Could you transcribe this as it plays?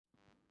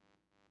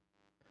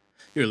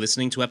You're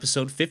listening to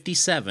episode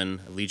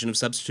 57 of Legion of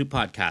Substitute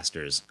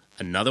Podcasters.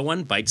 Another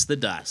one bites the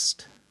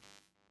dust.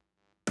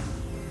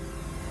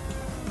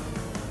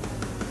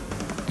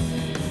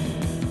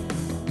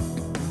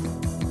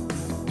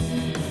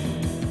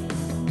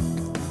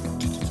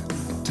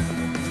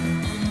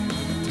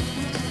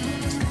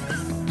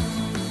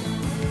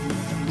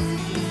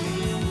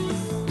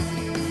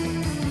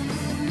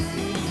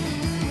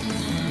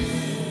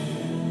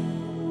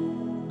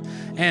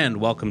 And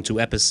welcome to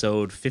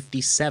episode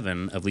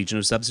 57 of Legion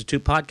of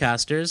Substitute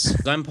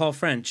Podcasters. I'm Paul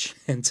French,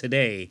 and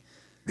today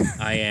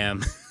I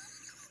am...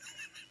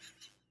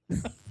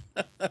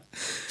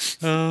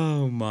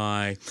 oh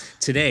my.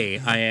 Today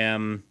I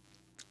am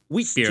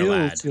Wheat Beer Still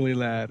Lad. Silly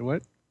Lad.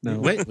 What? No.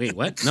 Wait,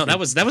 what? No, that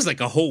was like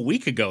a whole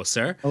week ago,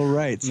 sir. Oh,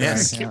 right. Sorry.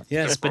 Yes, Yeah.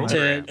 yes, but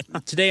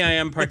today I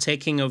am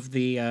partaking of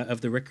the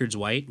Rickards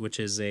White, which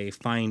is a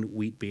fine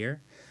wheat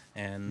beer,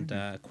 and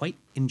quite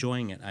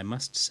enjoying it, I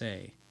must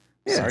say.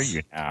 Yes. Are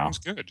you now? Sounds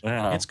good.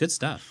 Wow. It's good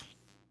stuff.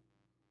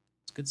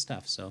 It's good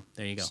stuff. So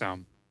there you go.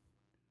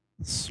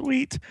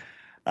 Sweet.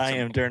 I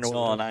am Darren so-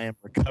 Noel, and I am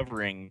a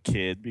recovering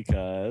kid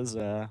because,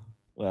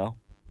 well,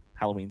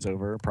 Halloween's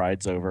over,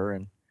 Pride's over,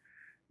 and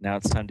now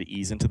it's time to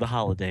ease into the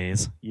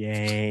holidays.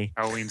 Yay.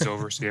 Halloween's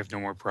over, so you have no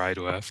more pride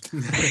left.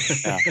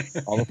 Yeah,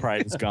 all the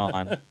pride is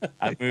gone.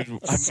 I've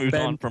moved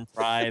on from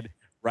pride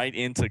right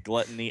into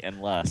gluttony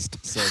and lust.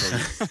 So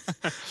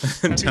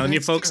I'm telling you,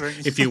 folks,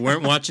 if you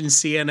weren't watching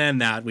CNN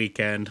that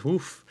weekend,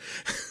 oof.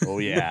 oh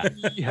yeah,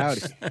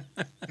 Howdy.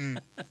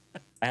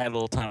 I had a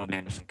little time with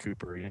Anderson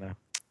Cooper, you know.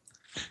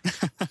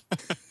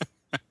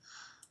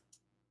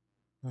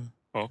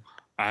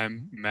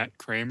 I'm Matt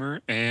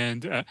Kramer,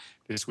 and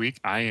this week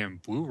I am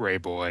Blu-ray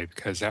boy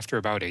because after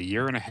about a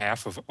year and a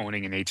half of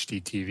owning an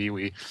HD TV,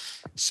 we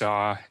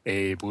saw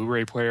a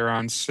Blu-ray player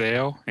on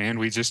sale, and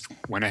we just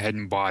went ahead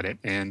and bought it,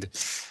 and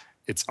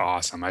it's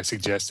awesome. I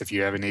suggest if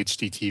you have an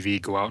HD TV,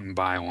 go out and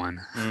buy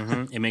one.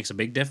 Mm-hmm. It makes a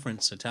big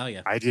difference, I tell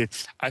you. I did.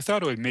 I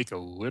thought it would make a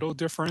little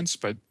difference,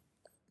 but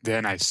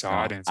then I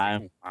saw it, and it's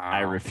like,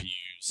 I wow.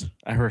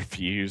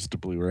 refuse to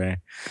Blu-ray.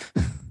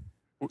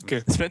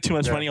 Okay. I spent too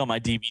much money on my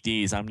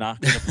DVDs. I'm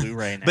not going to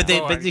Blu-ray now. But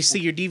they see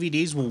your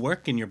DVDs will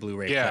work in your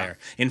Blu-ray player.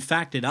 In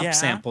fact, it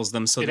upsamples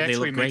them so It that they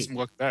actually look makes great. them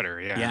look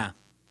better. Yeah. Yeah,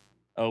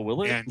 oh,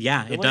 will it? And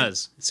yeah, it Really?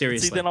 does.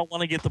 Seriously. See, then I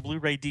want to get the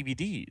Blu-ray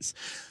DVDs.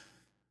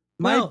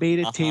 My Well,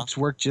 beta tapes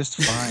work just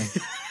fine.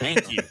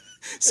 Thank you.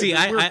 See,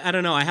 I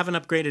don't know. I haven't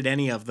upgraded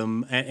any of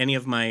them, any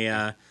of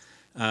my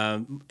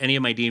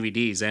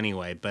DVDs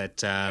anyway.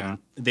 But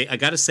I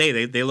got to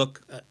say, they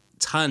look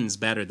tons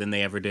better than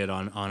they ever did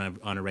on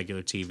a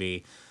regular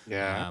TV.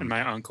 Yeah, and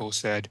my uncle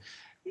said,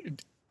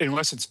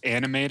 unless it's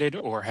animated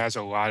or has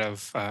a lot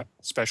of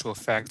special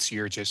effects,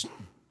 you're just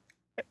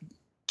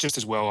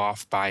as well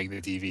off buying the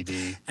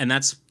DVD. And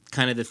that's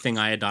kind of the thing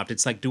I adopt.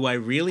 It's like, do I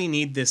really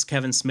need this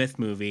Kevin Smith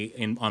movie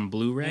on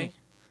Blu-ray?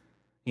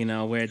 You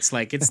know, where it's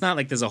like, it's not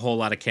like there's a whole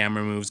lot of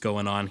camera moves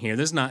going on here.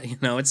 There's not, you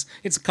know, it's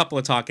a couple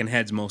of talking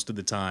heads most of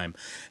the time.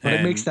 But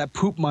it makes that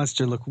poop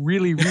monster look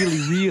really,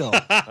 really real.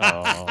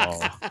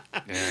 Oh.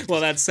 Yeah. Well,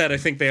 that said, I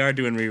think they are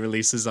doing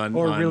re-releases on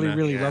Or really,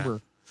 really yeah.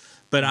 rubber.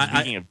 But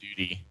Speaking of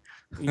duty,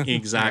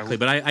 exactly.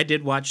 But I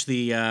did watch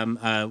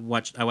I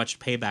watched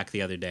Payback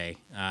the other day.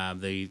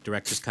 The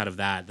director's cut of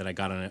that I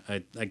got on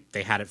like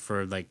they had it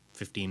for like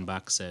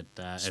 $15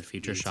 at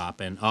Future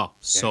Shop, and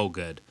so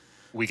good.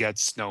 We got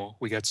Snow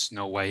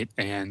White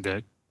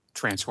and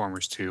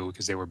Transformers 2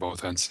 because they were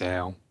both on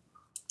sale.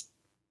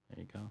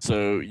 There you go.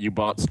 so you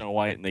bought Snow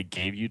White and they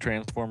gave you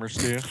Transformers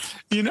too?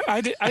 You know,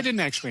 I didn't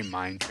actually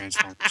mind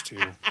Transformers 2.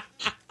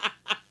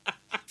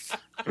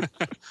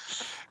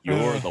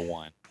 You're the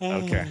one.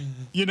 Okay.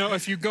 You know,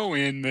 if you go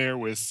in there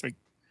with like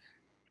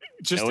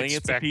just Knowing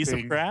it's a piece of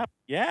expecting crap?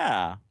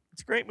 Yeah.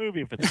 It's a great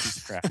movie if it's a piece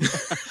of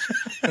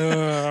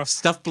crap.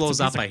 Stuff blows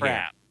It's a up. piece I of hear.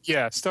 crap.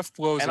 yeah, stuff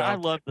blows And up. I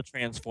love the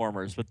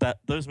Transformers, but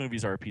those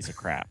movies are a piece of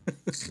crap.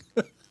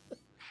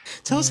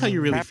 Tell us how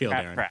you really crap, feel,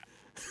 crap, Darren. crap.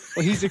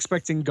 Well, he's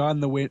expecting Gone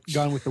with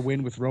the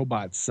Wind with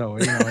robots, so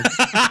you know it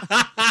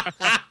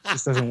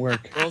just doesn't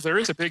work. Well, there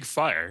is a big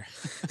fire.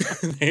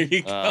 There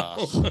you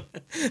go.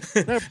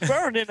 They're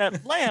burned in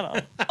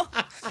Atlanta.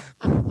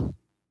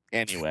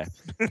 Anyway.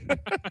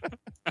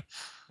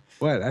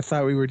 What? I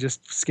thought we were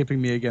just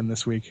skipping me again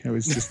this week. It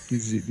was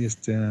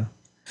just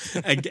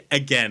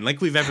Again,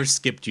 like we've ever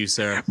skipped you,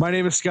 sir. My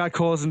name is Scott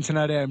Coles, and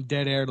tonight I am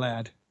Dead Air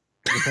Lad.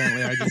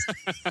 Apparently, I just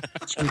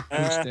screwed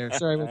Bruce there.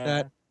 Sorry about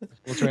that.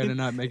 We'll try to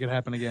not make it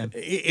happen again.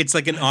 It's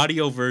like an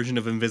audio version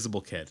of Invisible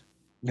Kid.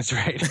 That's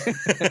right.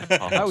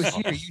 I was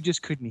here. You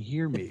just couldn't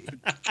hear me.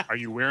 Are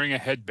you wearing a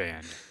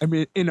headband? I'm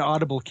an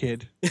inaudible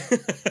kid.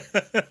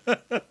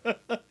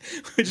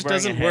 Which Wearing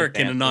doesn't a work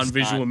in a headband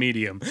non-visual does not-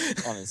 medium.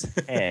 On his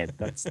head.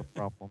 That's the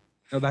problem.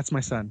 Oh, that's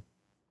my son.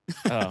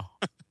 Oh.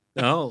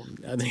 Oh,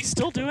 He's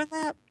still doing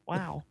that?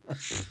 Wow.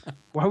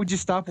 Why would you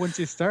stop once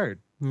you start?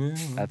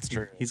 That's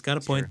true. He's got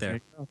a point True.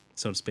 there,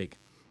 so to speak.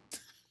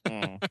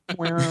 Mm.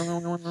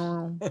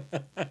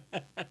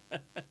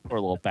 Poor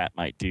little fat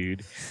mite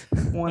dude.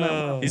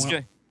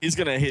 He's He's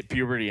gonna hit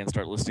puberty and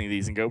start listening to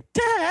these and go,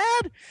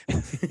 Dad.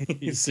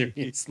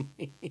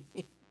 Seriously.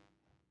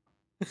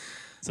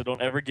 So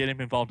don't ever get him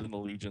involved in the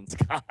Legion,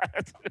 Scott.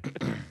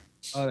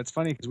 Oh, that's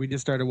funny because we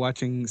just started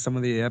watching some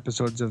of the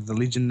episodes of the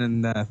Legion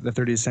in the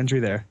 30th century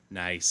there.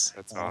 Nice.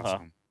 That's Uh-huh.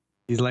 awesome.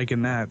 He's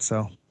liking that,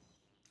 so.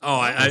 Oh,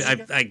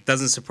 I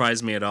doesn't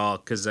surprise me at all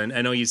because I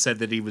know you said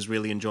that he was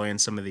really enjoying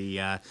some of the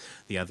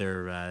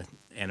other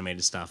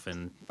animated stuff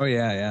and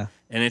Yeah.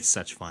 it's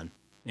such fun.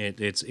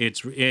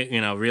 It's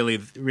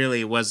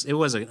really was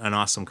an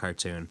awesome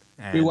cartoon.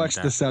 And, We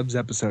watched the subs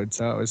episode,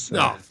 so it was.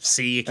 Oh,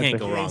 see, you can't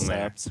go wrong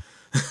there. Subs.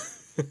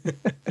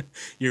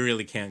 You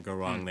really can't go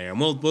wrong there, and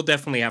we'll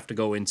definitely have to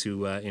go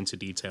into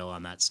detail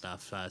on that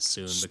stuff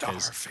soon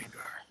because Starfinger.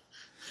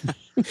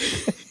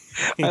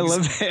 I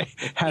love it.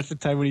 Half the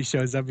time when he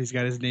shows up, he's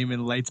got his name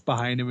in lights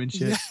behind him and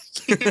shit.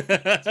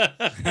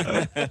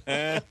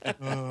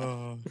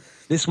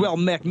 This will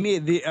make me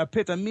the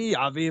epitome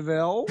of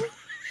evil.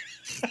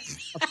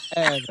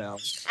 Evil.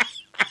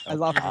 I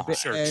love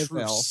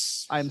evil.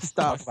 I'm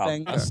Talk about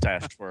Starfinger.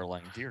 mustache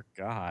twirling. Dear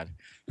God.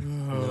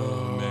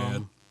 Oh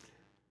man,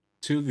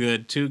 too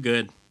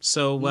good.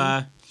 So,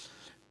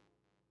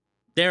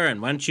 Darren,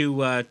 why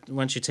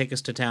don't you take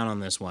us to town on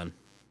this one?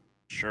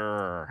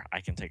 Sure, I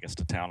can take us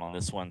to town on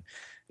this one.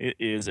 It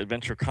is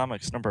Adventure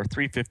Comics number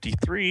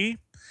 353,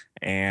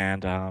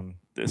 and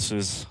this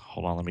is.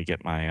 Hold on, let me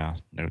get my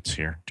notes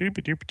here.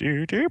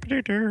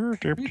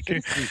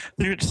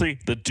 Seriously,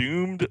 the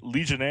Doomed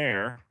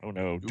Legionnaire. Oh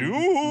no,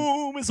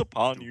 doom is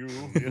upon you.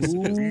 Yes,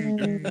 it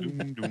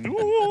is.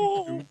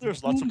 Doom.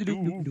 There's lots of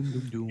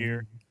doom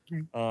here.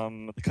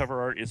 The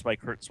cover art is by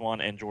Kurt Swan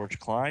and George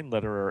Klein.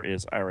 Letterer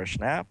is Irish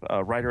Knapp.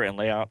 Writer and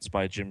layouts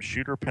by Jim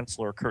Shooter.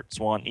 Penciler Kurt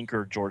Swan.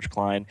 Inker George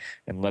Klein.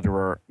 And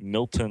letterer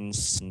Milton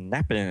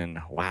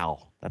Snappin.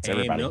 Wow, that's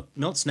everybody.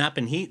 Milt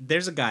Snappin.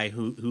 There's a guy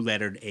who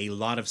lettered a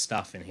lot of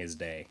stuff in his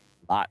day.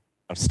 Lot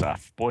of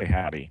stuff. Boy,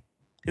 howdy.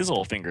 His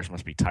little fingers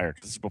must be tired.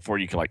 This is before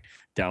you could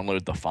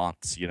download the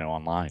fonts,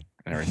 online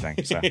and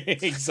everything. So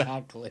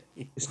Exactly.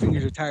 His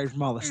fingers are tired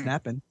from all the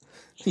snapping.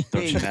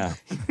 don't you know?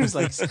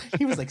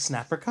 He was like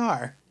Snapper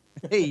Carr.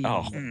 Hey,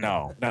 Oh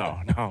no.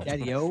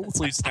 Daddy-o. Let's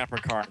leave Snapper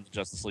Carr in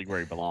Justice League where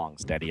he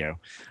belongs, Daddy-o.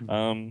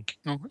 Oh, and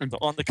So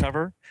on the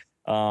cover,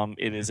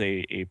 it is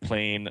a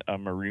plain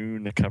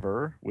maroon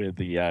cover with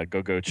the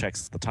go-go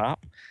checks at the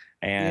top,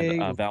 and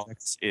Yay,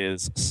 Valance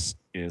is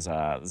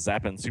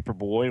zapping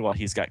Superboy while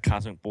he's got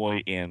Cosmic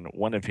Boy in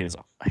one of his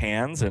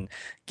hands and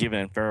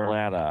giving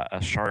Ferrolad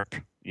a sharp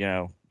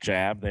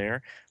jab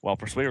there, while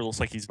Persuader looks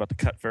like he's about to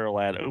cut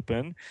Ferrolad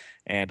open,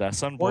 and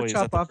Sunboy Or is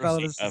chop at the off mercy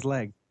Validus's of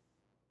leg.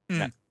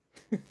 It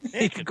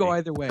It could go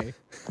either way.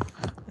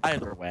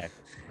 either way.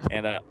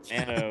 And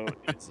Nano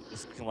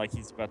is looking like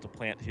he's about to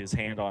plant his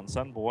hand on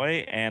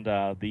Sunboy, and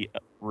the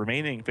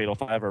remaining Fatal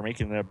Five are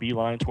making a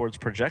beeline towards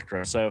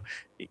Projectra. So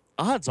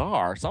odds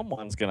are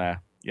someone's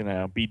gonna,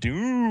 be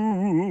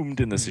doomed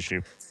in this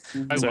issue.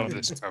 I So- love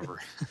this cover.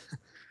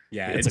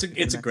 Yeah, It's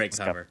it's a great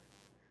cover. cover.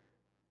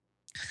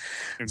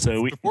 And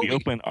So we before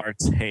open our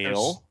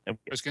tale. I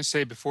was going to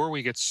say, before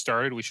we get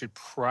started, we should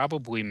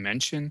probably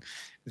mention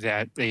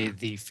that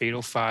the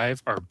Fatal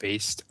Five are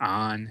based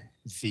on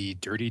the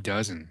Dirty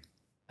Dozen.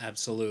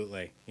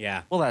 Absolutely.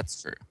 Yeah. Well,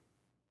 that's true.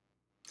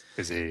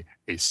 Is a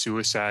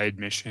suicide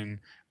mission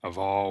of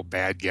all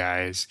bad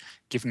guys.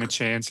 Given a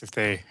chance, if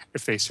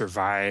they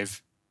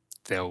survive,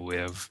 they'll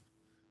live.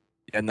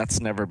 And that's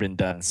never been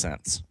done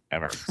since,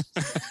 ever.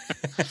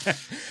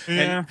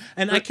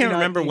 And I can't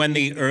remember when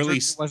the early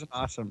It wasn't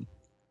awesome.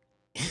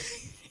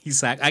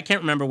 I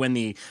can't remember when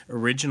the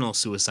original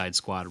Suicide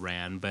Squad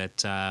ran,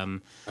 but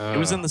It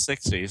was in the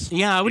 60s.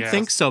 yeah, I would Yeah.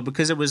 think so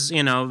because it was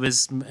at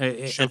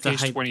the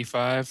Showcase height.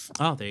 25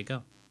 Oh, there you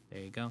go.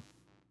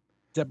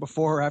 Is that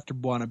before or after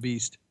Buona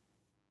Beast?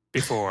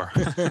 before.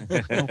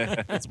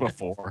 It's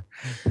before.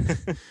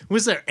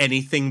 Was there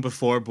anything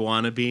before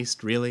Buona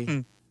Beast?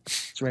 Really?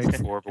 That's right.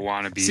 Before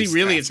Buona Beast. See,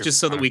 really, it's after just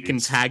so that Buona we can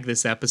Beast. tag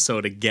this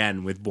episode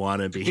again with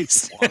Buona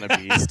Beast. Buona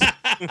Beast.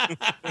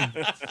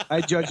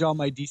 I judge all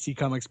my DC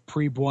comics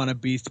pre-Buona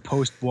Beast,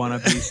 post-Buona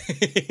Beast.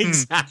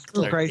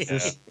 Exactly.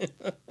 Crisis.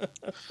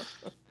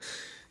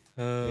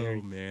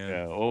 Oh man.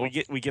 Yeah, well, we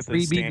get the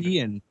Pre-BB standard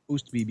and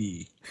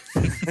post-BB.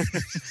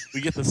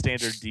 we get the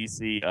standard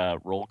DC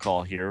roll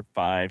call here.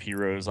 5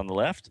 heroes on the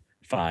left,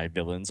 5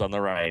 villains on the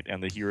right,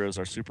 and the heroes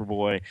are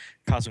Superboy,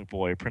 Cosmic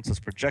Boy, Princess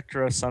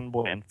Projectra,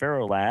 Sunboy, and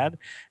Ferrolad.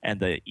 And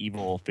the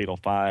evil Fatal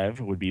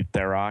Five would be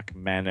Tharok,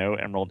 Mano,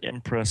 Emerald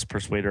Empress,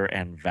 Persuader,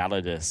 and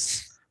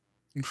Validus.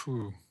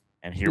 Ooh.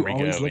 And here Who we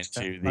always go looks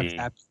into like the.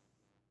 that.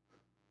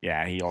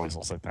 Yeah, he always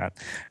looks like that.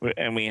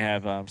 And we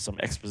have some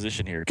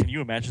exposition here. Can you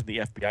imagine the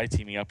FBI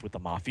teaming up with the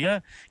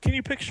Mafia? Can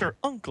you picture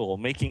Uncle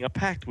making a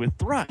pact with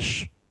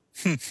Thrush?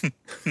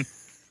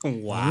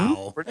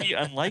 Wow. Pretty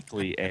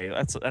unlikely,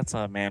 eh? That's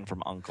a Man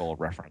from Uncle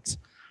reference.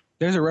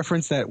 There's a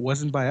reference that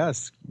wasn't by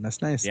us.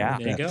 That's nice. I Yeah. like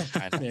There you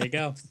that. go. There you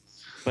go.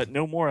 But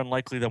no more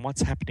unlikely than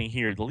what's happening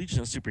here. The Legion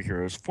of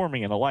Superheroes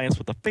forming an alliance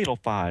with the Fatal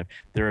Five.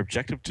 Their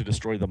objective to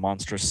destroy the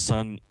monstrous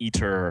Sun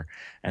Eater.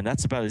 And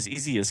that's about as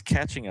easy as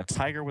catching a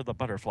tiger with a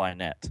butterfly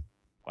net.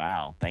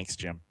 Wow. Thanks,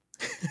 Jim.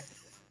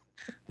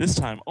 This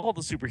time, all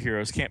the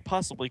superheroes can't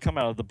possibly come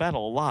out of the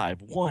battle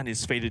alive. One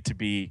is fated to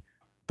be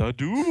the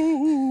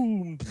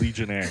Doomed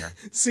Legionnaire.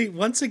 See,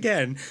 once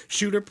again,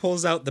 Shooter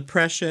pulls out the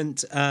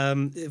prescient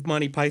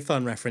Monty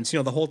Python reference. You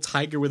know, the whole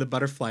tiger with a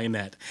butterfly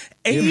net.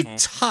 A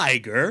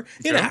tiger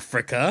in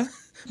Africa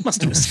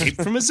must have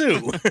escaped from a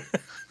zoo.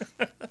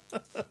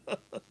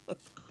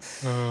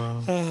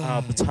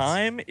 The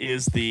time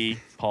is the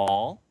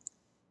 20th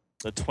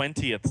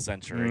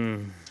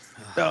century.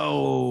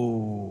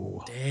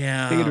 Oh.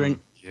 Damn. Take a drink.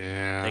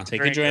 Yeah.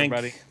 Take a drink.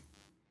 Everybody.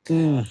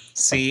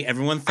 See,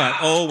 everyone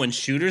thought, when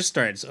Shooter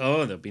starts,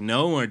 there'll be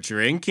no more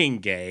drinking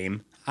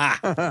game. Ha!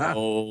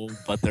 Oh,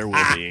 but there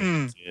will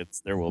be.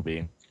 There will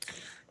be.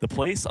 The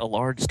place, a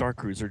large star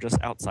cruiser just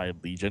outside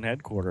Legion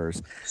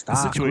headquarters. The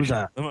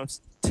situation, the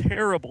most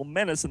terrible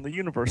menace in the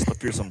universe, the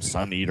fearsome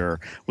Sun Eater,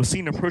 was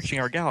seen approaching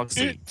our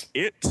galaxy.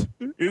 It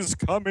is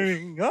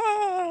coming.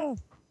 Ah!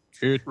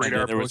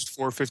 Radar there was- post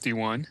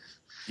 451.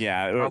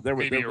 Yeah, there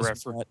was Maybe a much.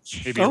 reference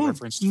to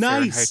Fahrenheit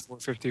nice.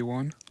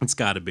 451. It's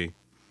got to be.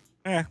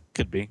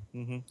 Could be.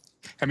 Mm-hmm.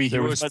 I mean, he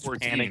There was was much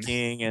 14.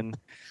 panicking and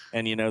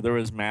there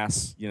was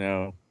mass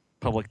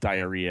public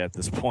diarrhea at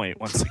this point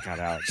once it got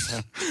out.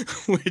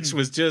 Which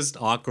was just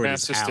awkward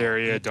Mass as hell.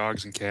 hysteria,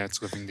 dogs and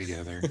cats living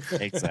together.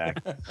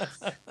 Exactly.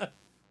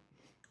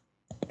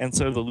 And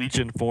so the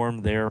Legion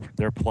formed their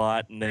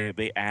plot, and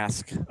they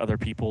ask other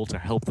people to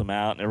help them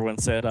out, and everyone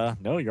said,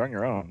 no, you're on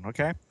your own,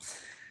 okay?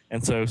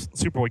 And so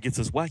Superboy gets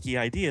this wacky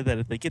idea that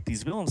if they get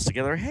these villains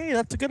together, hey,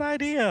 that's a good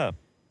idea.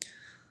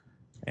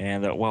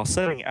 And while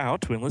setting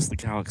out to enlist the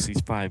galaxy's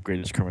 5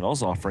 greatest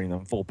criminals, offering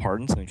them full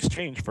pardons in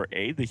exchange for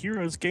aid, the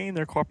heroes gain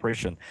their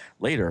cooperation.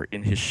 Later,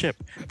 in his ship,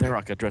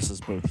 Tharok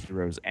addresses both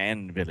heroes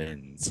and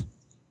villains.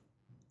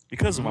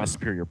 Because of my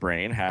superior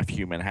brain, half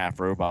human, half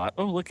robot.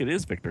 Oh, look, it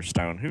is Victor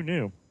Stone. Who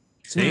knew?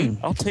 See?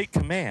 I'll take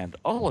command.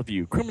 All of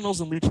you,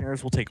 criminals and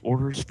legionnaires, will take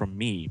orders from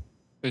me.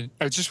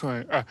 I just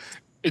want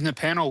in the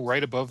panel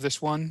right above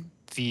this one,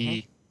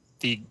 the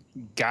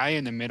guy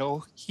in the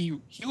middle, he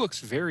looks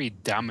very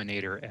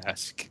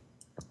Dominator-esque.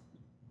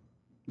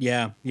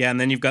 Yeah, and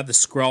then you've got the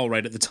scroll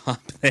right at the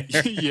top there.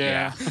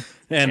 Yeah.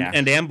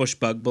 And Ambush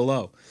Bug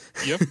below.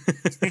 Yep.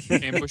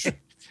 Ambush.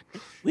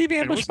 Leave it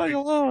Ambush looks Bug like-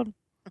 alone.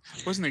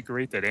 Wasn't it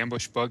great that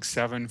Ambush Bug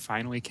 7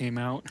 finally came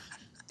out?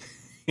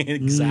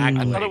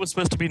 Exactly. I thought it was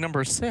supposed to be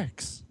number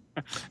 6.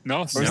 No,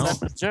 Or is No. that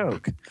the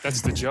joke?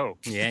 that's the joke.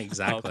 Yeah,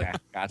 exactly. Okay,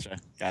 gotcha.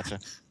 It's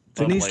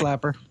a knee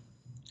slapper.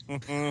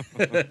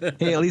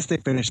 Hey, at least they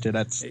finished it.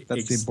 That's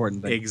the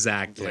important thing.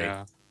 Exactly.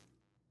 Yeah.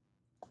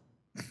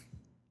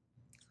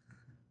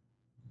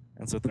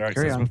 And so Tharok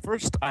Carry says, on. but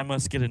first I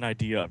must get an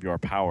idea of your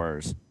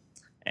powers.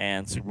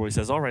 And Superboy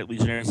says, all right,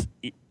 Legionnaires,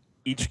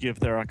 each give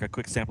Tharok a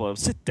quick sample of,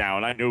 sit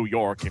down, I know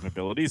your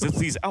capabilities. It's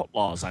these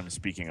outlaws I'm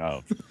speaking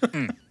of.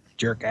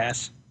 Jerk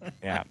ass.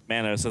 Yeah,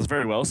 Mano says,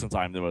 very well, since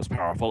I'm the most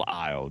powerful,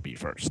 I'll be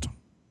first.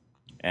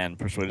 And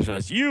Persuader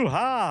says,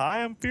 I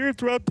am feared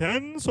throughout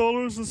 10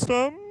 solar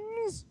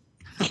systems.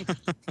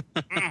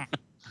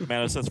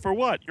 Mano says, for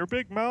what? Your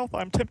big mouth?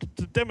 I'm tempted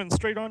to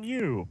demonstrate on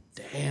you.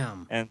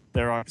 Damn. And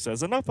Tharok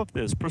says, enough of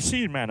this.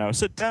 Proceed, Mano.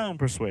 Sit down,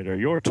 Persuader.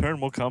 Your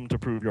turn will come to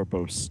prove your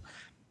boasts.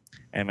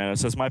 And Mano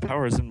says, my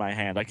power is in my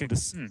hand. I can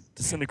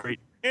disintegrate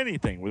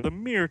anything with a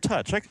mere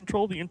touch. I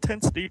control the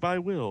intensity by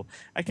will.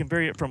 I can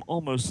vary it from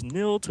almost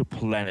nil to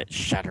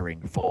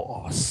planet-shattering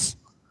force.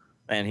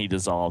 And he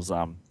dissolves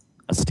a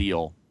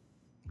steel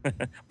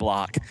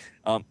block,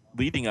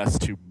 leading us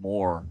to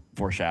more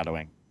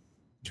foreshadowing.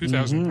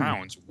 2,000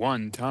 pounds,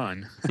 1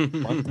 ton.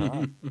 One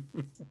time.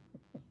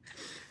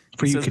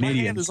 For He you says, my hand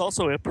Canadians. is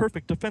also a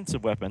perfect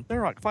defensive weapon.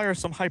 Tharok, fire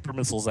some hyper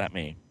missiles at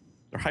me.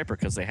 They're hyper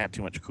because they had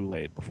too much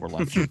Kool-Aid before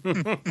lunch. And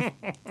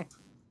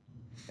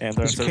Tharok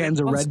There's says, cans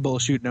of Red Bull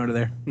shooting out of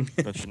there.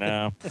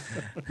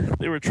 but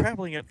they were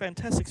traveling at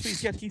fantastic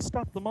speeds, yet he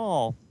stopped them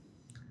all.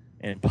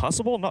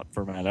 Impossible? Not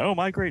for Mano.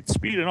 My great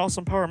speed and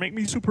awesome power make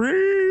me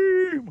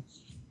supreme.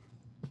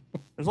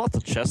 There's lots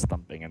of chest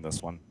thumping in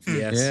this one.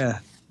 Yes. Yeah.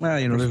 Well,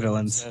 the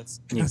villains.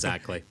 Says,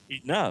 Exactly.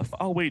 enough.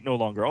 I'll wait no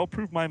longer. I'll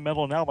prove my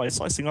mettle now by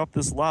slicing off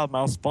this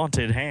loudmouth's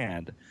vaunted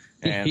hand.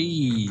 And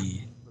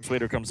Hey.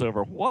 Persuader comes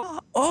over.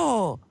 What?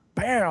 Oh,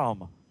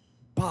 bam.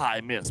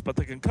 Bye, miss. But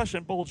the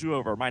concussion bowls you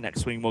over. My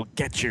next swing will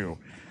get you.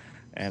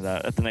 And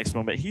at the next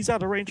moment, he's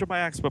out of range of my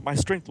axe, but my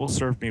strength will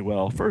serve me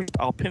well. First,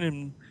 I'll pin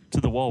him to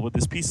the wall with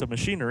this piece of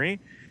machinery.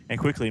 And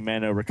quickly,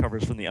 Mano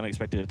recovers from the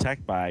unexpected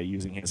attack by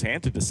using his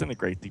hand to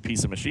disintegrate the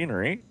piece of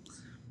machinery.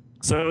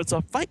 So it's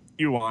a fight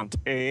you want,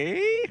 eh?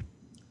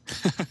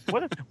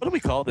 What do we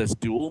call this?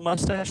 Dual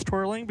mustache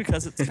twirling?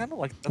 Because it's kind of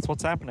like that's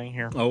what's happening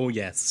here. Oh,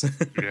 yes.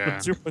 Yeah.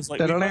 Superboy's like,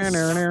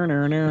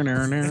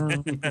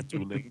 we must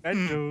dueling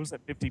banjos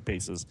at 50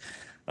 paces.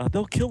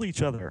 They'll kill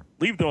each other.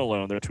 Leave them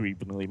alone. They're too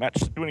evenly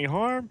matched to do any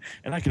harm,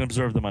 and I can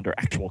observe them under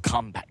actual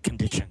combat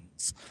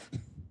conditions.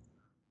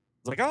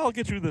 He's like, I'll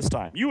get you this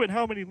time. You and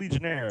how many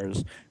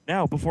legionnaires?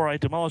 Now, before I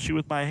demolish you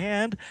with my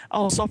hand,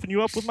 I'll soften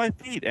you up with my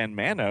feet. And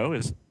Mano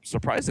is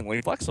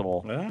surprisingly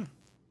flexible. Yeah.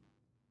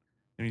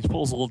 And he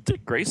pulls a little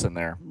Dick Grayson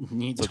there.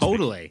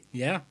 Totally.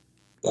 Yeah.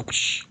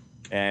 Whoosh.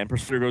 And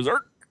Persuader goes,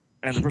 Erk!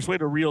 And the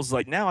Persuader reels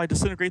like, now I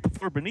disintegrate the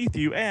floor beneath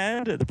you.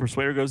 And the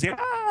Persuader goes, yay!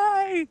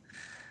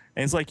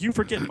 And he's like, you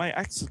forget my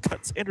axe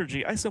cuts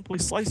energy. I simply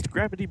sliced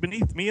gravity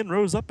beneath me and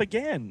rose up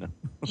again.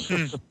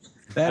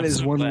 That I'm is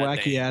so one glad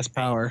wacky ass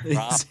power.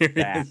 Dropped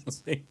that.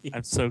 Seriously.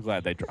 I'm so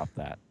glad they dropped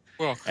that.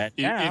 Well, And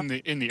now-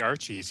 in the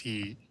Archies,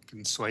 he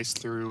can slice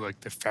through like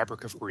the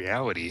fabric of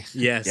reality.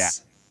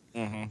 Yes.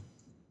 Mm-hmm.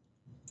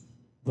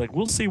 Like,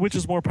 we'll see which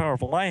is more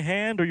powerful, my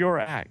hand or your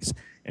axe.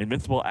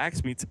 Invincible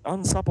axe meets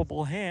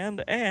unstoppable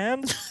hand,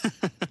 and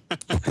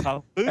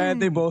And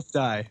they both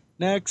die.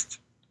 Next.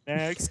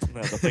 next,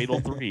 the Fatal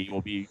 3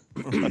 will be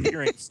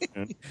appearing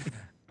soon.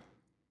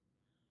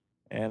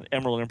 And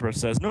Emerald Empress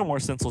says, no more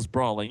senseless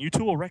brawling. You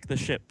two will wreck the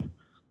ship.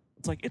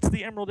 It's like, it's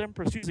the Emerald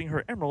Empress using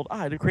her emerald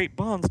eye to create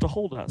bonds to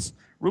hold us.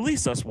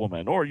 Release us,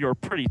 woman, or your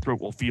pretty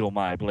throat will feel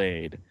my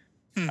blade.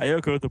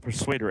 Ayoko the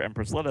Persuader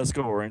Empress, let us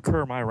go or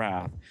incur my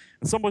wrath.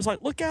 And someone's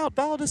like, look out,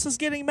 Validus is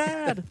getting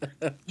mad.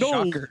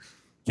 No. Shocker.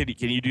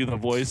 Can you do the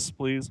voice,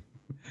 please?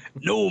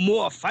 No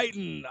more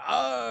fighting.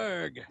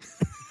 Arg.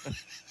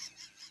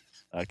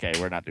 Okay,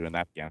 we're not doing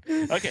that again.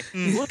 Okay,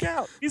 look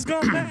out, he's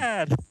gone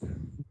mad.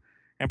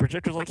 And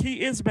Projector's like,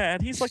 he is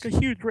mad. He's like a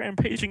huge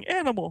rampaging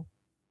animal.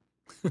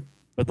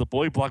 But the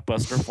boy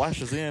Blockbuster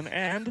flashes in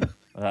and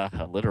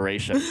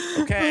alliteration.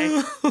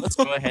 Okay, let's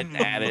go ahead and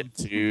add it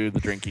to the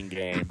drinking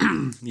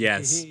game.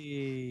 Yes.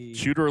 Hey.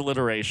 Shooter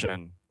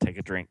alliteration. Take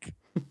a drink.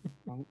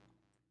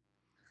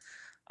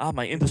 My If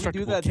we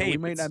indestructible do that, then we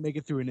cape. might not make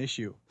it through an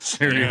issue.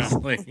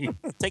 Seriously.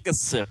 Take a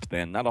sip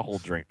then, not a whole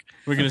drink.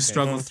 We're going to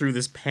struggle through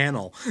this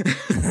panel.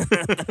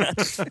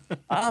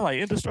 My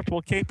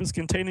indestructible cape is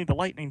containing the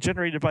lightning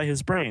generated by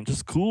his brain.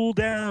 Just cool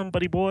down,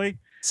 buddy boy.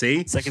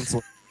 See? Seconds.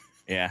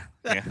 Yeah.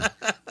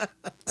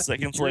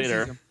 Seconds Sure sees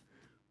later.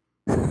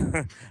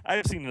 'em. I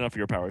have seen enough of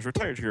your powers.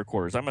 Retire to your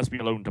quarters. I must be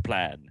alone to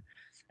plan.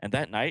 And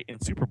that night in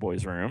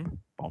Superboy's room,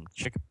 boom,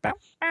 chicka, bow,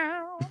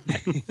 bow.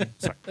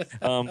 Sorry.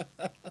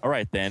 All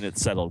right, then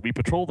it's settled. We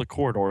patrol the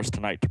corridors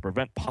tonight to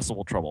prevent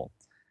possible trouble.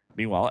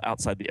 Meanwhile,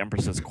 outside the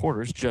Empress's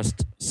quarters,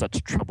 just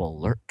such trouble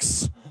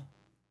lurks.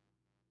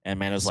 And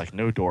Mano's like,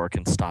 no door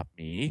can stop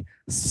me.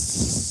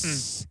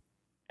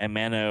 And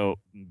Mano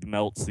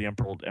melts the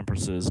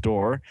Empress's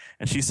door,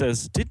 and she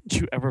says, didn't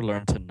you ever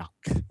learn to knock?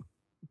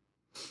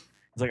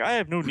 He's like, I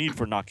have no need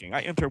for knocking.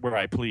 I enter where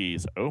I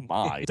please. Oh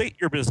my. State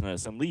your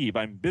business and leave.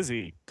 I'm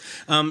busy.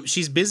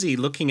 She's busy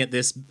looking at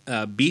this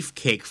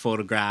beefcake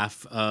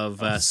photograph of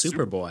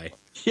Superboy.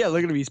 Yeah,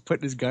 look at him. He's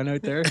putting his gun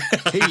out there.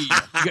 Hey, you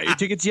got your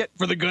tickets yet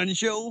for the gun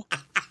show?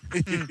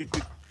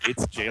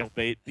 It's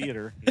jailbait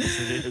theater. Yes,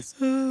 it is.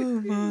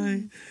 Oh,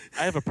 my.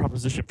 I have a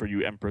proposition for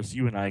you, Empress.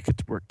 You and I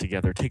could work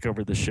together, take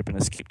over the ship, and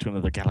escape to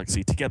another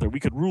galaxy. Together,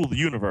 we could rule the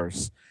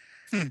universe.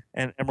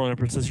 And Emerald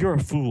Empress says, you're a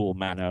fool,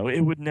 Mano.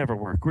 It would never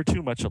work. We're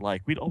too much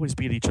alike. We'd always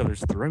be at each other's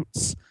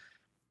throats.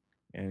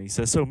 And he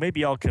says, so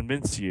maybe I'll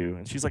convince you.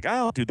 And she's like,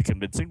 I'll do the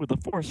convincing with the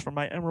force from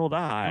my emerald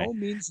eye. No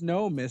means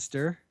no,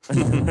 mister.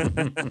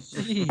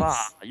 Bah,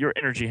 your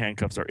energy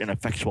handcuffs are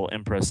ineffectual,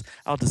 Empress.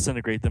 I'll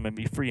disintegrate them and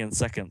be free in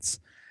seconds.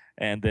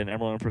 And then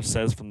Emerald Empress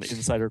says from the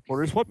inside her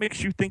quarters, what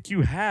makes you think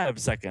you have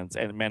seconds?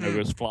 And Mano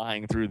goes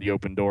flying through the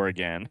open door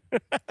again.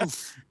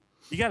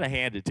 You got to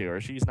hand it to her.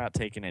 She's not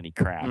taking any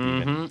crap,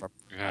 even from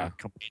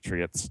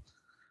compatriots.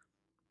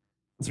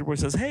 Superboy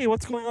says, hey,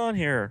 what's going on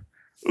here?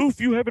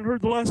 Oof, you haven't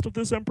heard the last of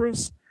this,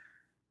 Empress?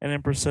 And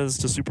Empress says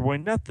to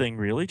Superboy, nothing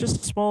really,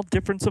 just a small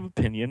difference of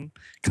opinion.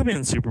 Come in,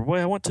 Superboy,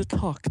 I want to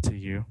talk to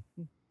you.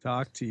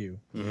 Talk to you.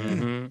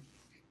 Mm-hmm.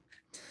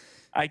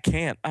 I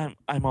can't.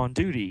 I'm on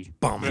duty.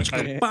 Bum, I-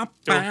 chicka, bop,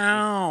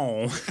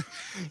 bow.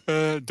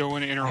 Don't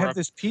want to I have interrupt.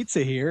 this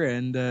pizza here,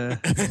 and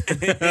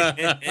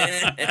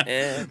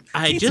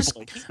I just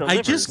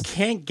delivers.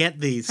 can't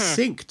get the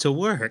sync to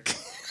work.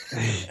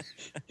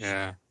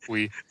 Yeah,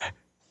 we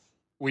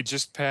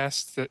just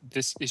passed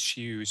this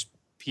issue's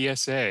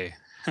PSA.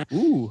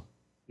 ooh,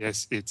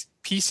 Yes, it's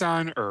Peace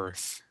on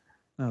Earth.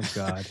 oh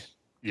god, It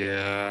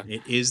Yeah,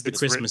 is the It's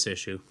Christmas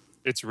issue.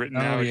 it's written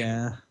oh out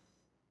yeah.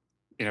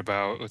 in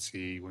about, let's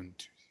see,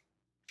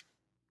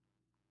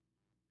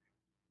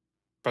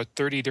 about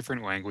 30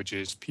 different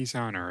languages, Peace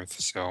on Earth.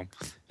 So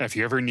if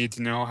you ever need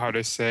to know how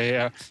to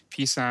say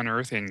Peace on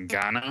Earth in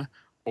Ghana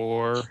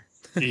or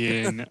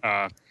in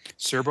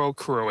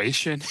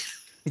Serbo-Croatian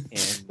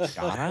In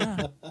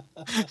Ghana?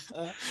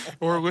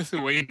 or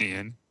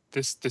Lithuanian,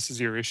 this is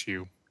your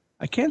issue.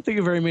 I can't think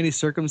of very many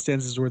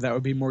circumstances where that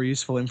would be more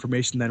useful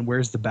information than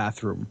where's the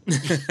bathroom.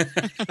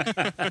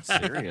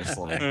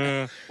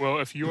 Seriously. Well,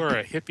 if you are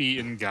a hippie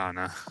in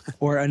Ghana,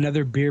 Or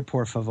another beer,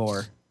 por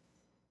favor.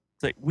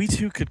 It's like, we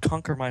two could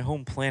conquer my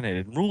home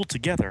planet and rule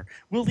together.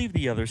 We'll leave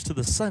the others to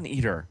the Sun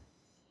Eater.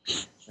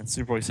 And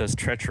Superboy says,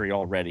 treachery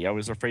already. I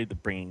was afraid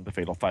that bringing the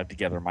Fatal Five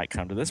together might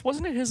come to this.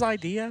 Wasn't it his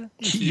idea?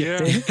 Yeah.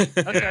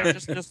 Okay,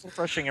 just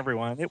refreshing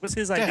everyone. It was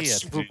his That idea.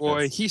 to do Superboy,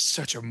 this. he's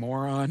such a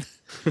moron.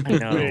 I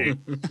know.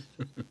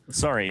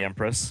 Sorry,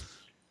 Empress.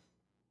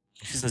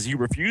 She says, you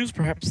refuse?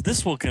 Perhaps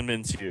this will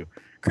convince you.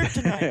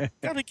 Kryptonite,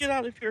 gotta get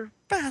out of here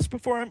fast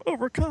before I'm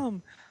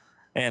overcome.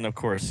 And of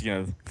course, you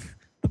know,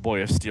 the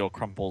boy of steel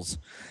crumples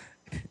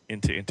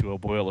into a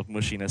boil of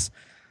mushiness.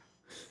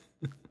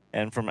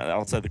 And from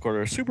outside the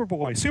corridor,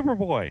 Superboy,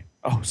 Superboy.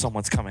 Oh,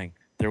 someone's coming.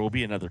 There will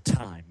be another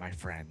time, my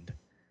friend.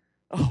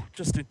 Oh,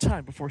 just in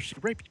time before she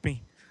raped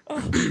me.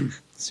 Oh.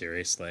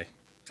 Seriously.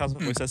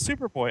 Cosmic Boy says,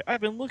 Superboy,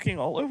 I've been looking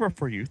all over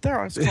for you.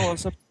 Theros called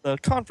us up to the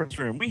conference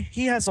room.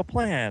 He has a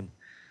plan.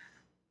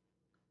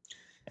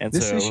 And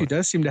This so, issue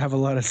does seem to have a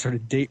lot of sort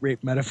of date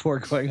rape metaphor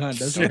going on,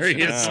 doesn't it?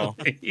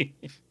 Seriously.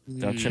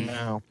 don't you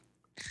know?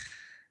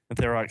 And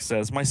Therox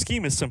says, my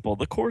scheme is simple.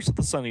 The course of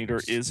the Sun Eater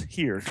is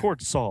here,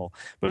 towards Sol.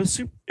 But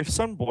if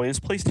Sunboy is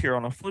placed here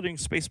on a floating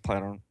space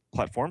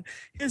platform,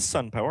 his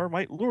sun power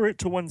might lure it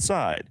to one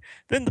side.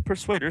 Then the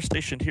Persuader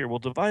stationed here will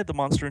divide the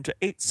monster into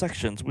 8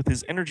 sections with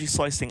his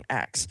energy-slicing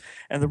axe,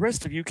 and the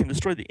rest of you can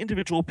destroy the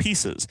individual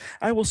pieces.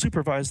 I will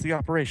supervise the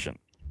operation.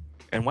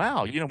 And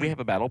wow, you know, we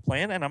have a battle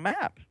plan and a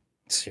map.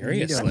 That's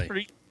Seriously.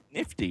 pretty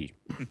nifty.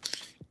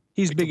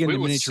 He's big into Complete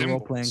with miniature role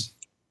playing. symbols.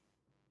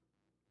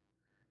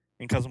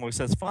 And Cosmo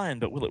says, fine,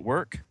 but will it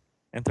work?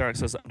 And Therox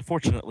says,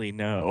 unfortunately,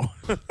 no.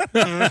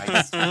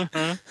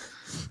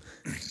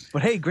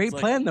 But hey, great It's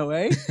like- plan though,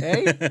 eh?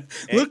 Hey?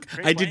 Look,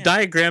 great I did plan.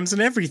 diagrams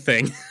and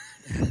everything.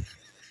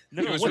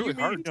 No, It was what do really you mean,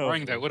 hard no?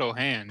 drawing that little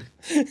hand.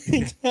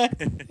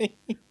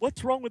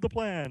 What's wrong with the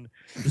plan?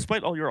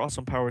 Despite all your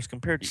awesome powers,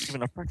 compared to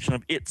even a fraction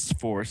of its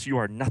force, you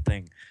are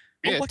nothing.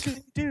 Well, what can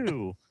we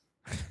do?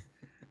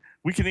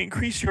 We can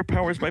increase your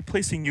powers by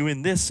placing you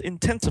in this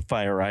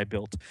intensifier I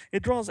built.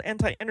 It draws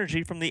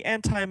anti-energy from the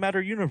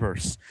antimatter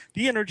universe.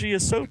 The energy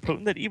is so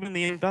potent that even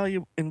the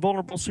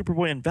invulnerable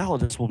Superboy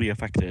Invalidus will be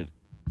affected.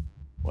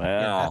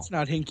 Well, That's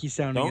not hinky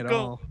sounding Don't at go.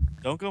 all.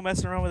 don't go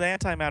messing around with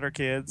antimatter,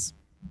 kids.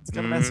 It's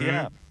gonna mess you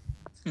Mhm. up.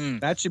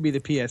 That should be the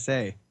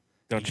PSA.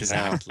 Don't you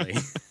know? Exactly.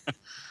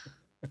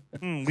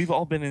 We've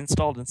all been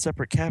installed in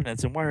separate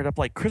cabinets and wired up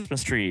like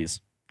Christmas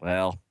trees.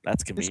 Well,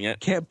 that's This convenient.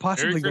 can't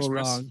possibly go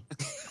Christmas. wrong.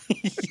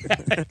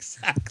 Yeah,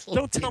 exactly.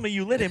 Don't tell me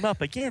you lit him up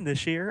again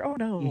this year. Oh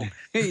no.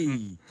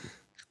 Hey.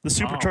 The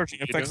supercharging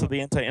you effects don't. of the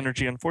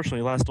anti-energy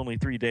unfortunately last only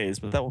 3 days,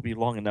 but that will be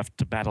long enough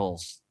to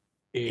battle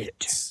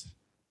It.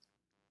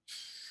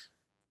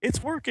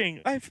 It's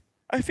working.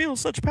 I feel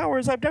such power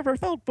as I've never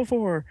felt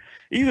before.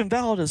 Even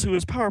Validus, who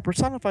is power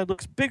personified,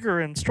 looks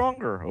bigger and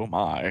stronger. Oh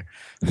my.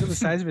 Look at the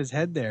size of his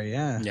head there,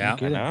 yeah. Yeah. No I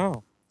kidding.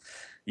 know.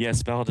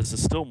 Yes, Validus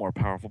is still more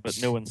powerful, but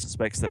no one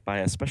suspects that by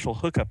a special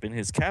hookup in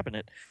his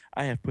cabinet,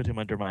 I have put him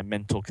under my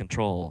mental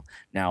control.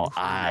 Now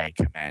I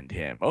command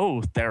him.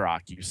 Oh,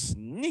 Therok, you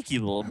sneaky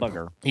little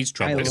bugger. He's I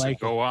trouble. This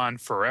like will go on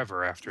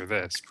forever after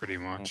this, pretty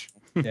much.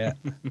 Yeah.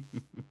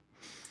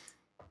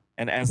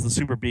 And as the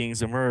super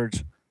beings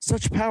emerge,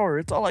 such power,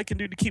 it's all I can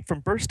do to keep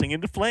from bursting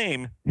into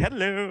flame.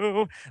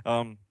 Hello.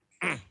 Sure,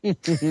 Dirk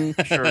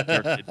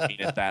didn't mean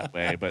it that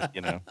way, but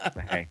you know,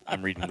 hey,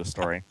 I'm reading the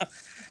story.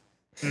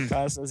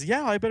 Says,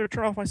 yeah, I better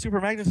turn off my super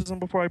magnetism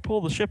before I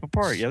pull the ship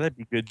apart. Yeah, that'd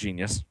be good,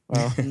 genius.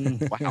 Well,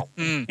 wow.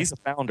 Hmm. He's a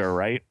founder,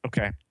 right?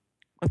 Okay.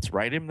 Let's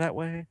write him that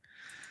way.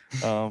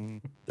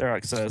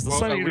 Derek says, the Well,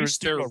 Sun at Eater least is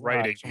they're due to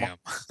writing arrive him.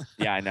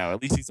 Yeah, I know.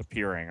 At least he's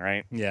appearing,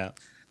 right? Yeah.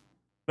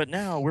 But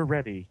now we're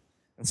ready.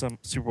 And some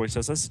Superboy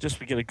says, let's suggest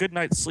we get a good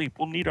night's sleep.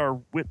 We'll need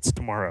our wits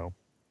tomorrow.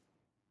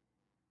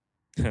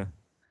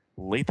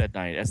 Late that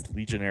night, as the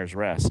Legionnaires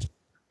rest.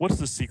 What's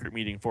the secret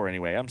meeting for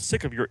anyway? I'm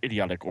sick of your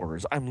idiotic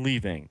orders. I'm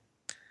leaving.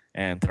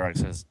 And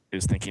Therox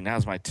is thinking,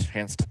 now's my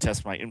chance to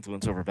test my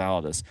influence over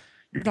Validus.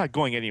 You're not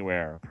going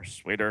anywhere,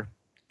 Persuader.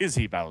 Is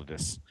he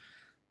Validus?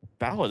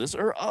 Validus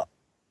or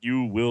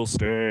you will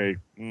stay.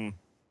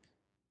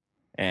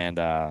 And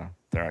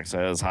Therox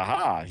says,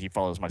 haha, he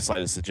follows my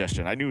slightest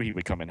suggestion. I knew he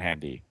would come in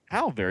handy.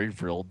 How very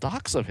real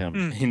docs of him.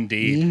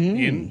 Indeed.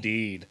 Mhm.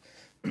 Indeed.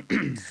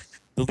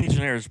 The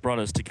Legionnaires brought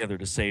us together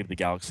to save the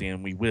galaxy,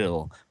 and we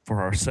will.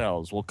 For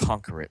ourselves, we'll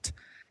conquer it.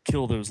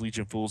 Kill those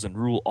Legion fools and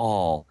rule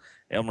all.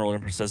 Emerald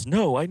Empress says,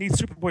 no, I need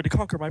Superboy to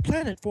conquer my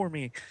planet for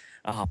me.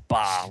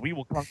 We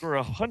will conquer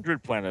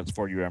 100 planets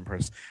for you,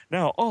 Empress.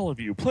 Now, all of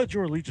you, pledge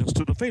your allegiance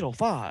to the Fatal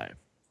Five.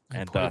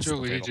 And Pledge thus, the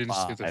Fatal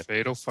allegiance to the Five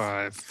Fatal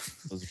Five.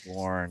 was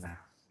born.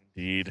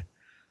 Indeed.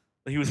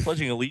 He was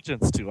pledging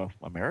allegiance to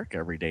America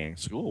every day in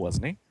school,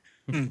 wasn't he?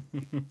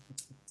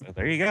 So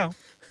there you go.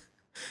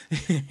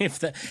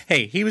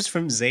 Hey, he was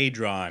from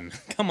Zadron.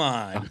 Come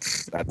on.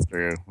 That's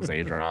true.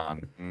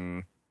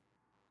 Zadron.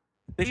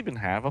 Did they even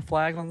have a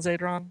flag on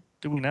Zadron?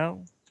 Do we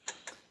know?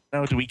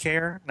 No. Do we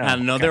care? No. I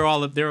don't know. Okay.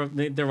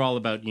 They're all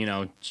about, you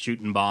know,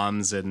 shooting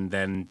bombs and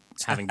then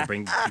having to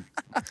bring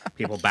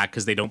people back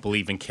because they don't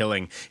believe in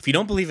killing. If you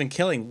don't believe in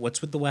killing,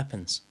 what's with the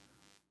weapons?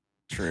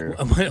 True.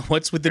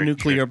 What's with the Very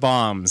nuclear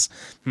bombs?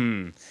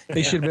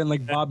 They should have been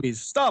like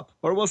Bobby's. Stop,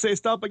 or we'll say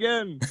stop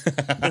again.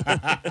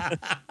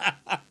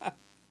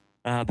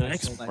 The I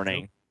next stole that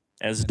morning, joke.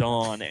 as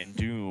dawn and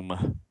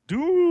doom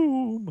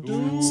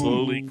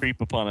slowly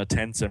creep upon a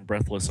tense and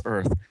breathless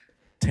Earth,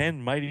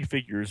 10 mighty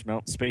figures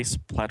mount space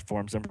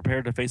platforms and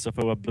prepare to face a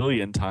foe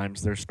 1,000,000,000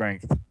 times their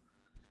strength.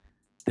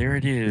 There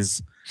it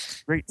is.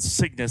 Great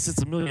Cygnus.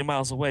 It's 1,000,000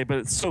 miles away, but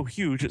it's so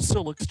huge it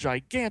still looks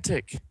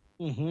gigantic.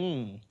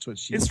 Mm-hmm. That's what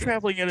she It's said.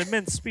 traveling at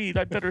immense speed.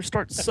 I'd better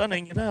start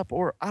sunning it up,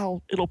 or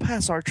it'll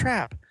pass our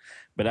trap.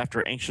 But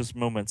after anxious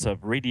moments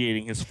of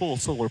radiating his full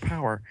solar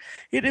power,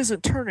 it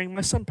isn't turning.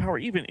 My sun power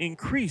even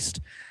increased.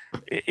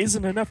 It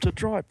isn't enough to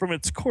draw it from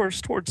its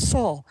course towards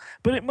Sol,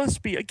 but it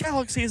must be. A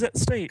galaxy is at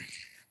stake.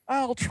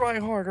 I'll try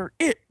harder.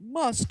 It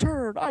must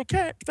turn. I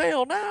can't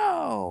fail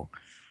now.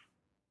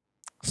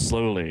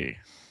 Slowly,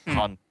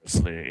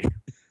 ponderously,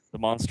 the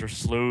monster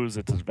slows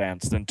its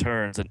advance, then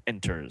turns and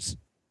enters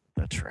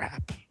the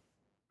trap.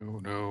 Oh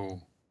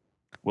no.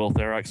 Will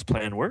Therak's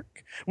plan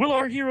work? Will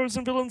our heroes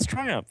and villains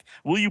triumph?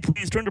 Will you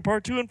please turn to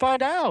part 2 and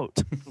find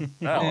out?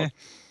 Eh.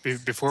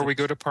 Before we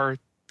go to part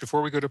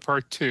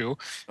 2,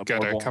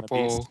 got a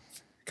couple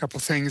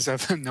things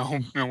of no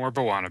more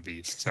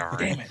Bawannabes. Sorry.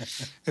 Damn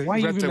it. Why are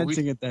you But even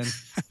mentioning it then?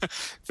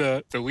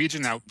 the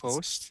Legion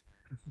Outpost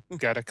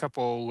got a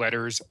couple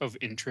letters of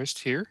interest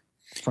here.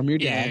 From your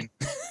dad.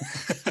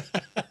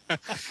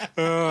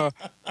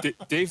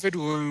 David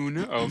Loon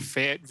of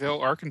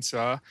Fayetteville,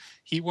 Arkansas.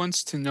 He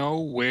wants to know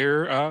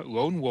where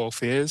Lone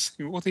Wolf is.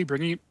 Will they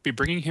be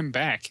bringing him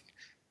back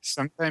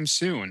sometime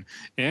soon?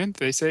 And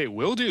they say,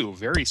 will do,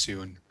 very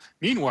soon.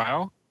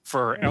 Meanwhile,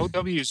 for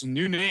LW's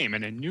new name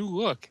and a new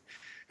look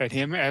at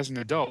him as an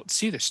adult,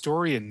 see the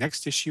story in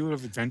next issue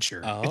of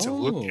Adventure. It's a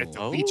look at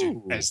the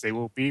Legion as they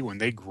will be when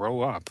they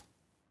grow up.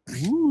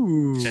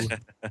 Ooh.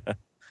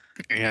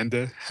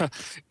 And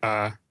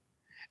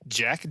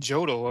Jack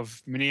Jodel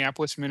of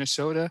Minneapolis,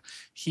 Minnesota,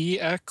 he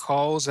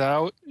calls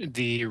out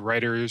the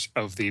writers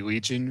of the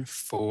Legion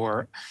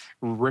for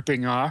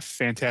ripping off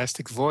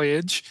Fantastic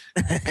Voyage.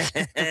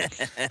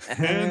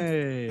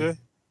 Hey.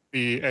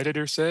 The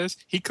editor says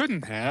he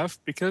couldn't have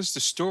because the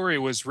story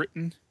was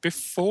written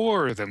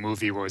before the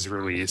movie was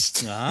released.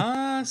 See,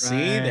 Right.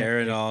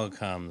 there it all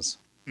comes.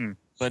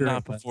 But Sure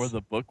not it was. before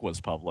the book was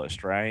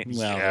published, right?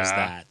 Well, there's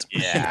Yeah. that.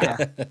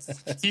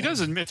 Yeah. He does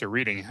admit to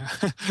reading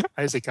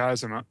Isaac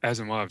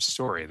Asimov's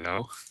story,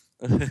 though.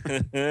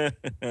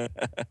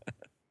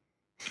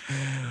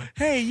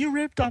 Hey, you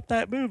ripped off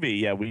that movie.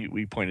 Yeah,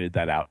 we pointed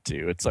that out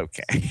too. It's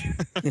okay.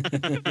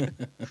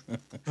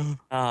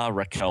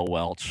 Raquel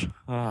Welch.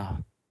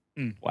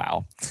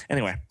 Wow.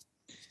 Anyway.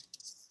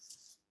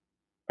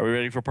 Are we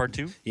ready for part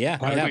 2? Yeah,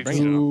 I yeah, believe bring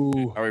so. it.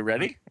 Ooh. Are we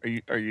ready?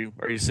 Are you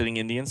sitting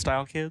Indian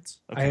style,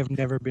 kids? I have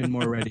never been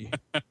more ready.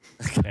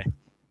 Okay.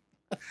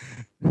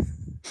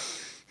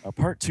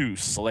 Part 2,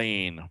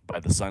 slain by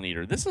the Sun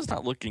Eater. This is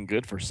not looking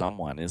good for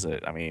someone, is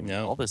it? I mean,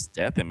 No. all this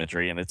death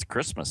imagery, and it's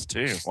Christmas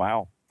too.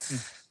 Wow.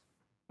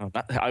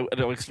 I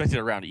would expect it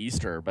around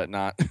Easter, but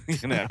not,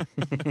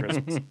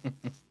 Christmas.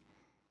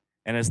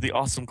 And as the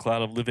awesome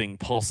cloud of living,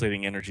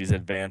 pulsating energies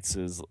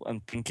advances,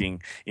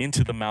 unthinking,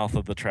 into the mouth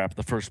of the trap,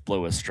 the first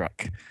blow is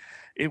struck.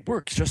 It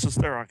works just as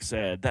Therak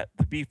said, that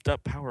the beefed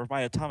up power of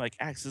my atomic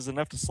axe is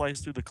enough to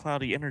slice through the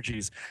cloudy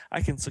energies.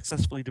 I can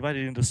successfully divide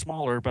it into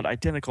smaller but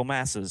identical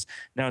masses.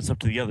 Now it's up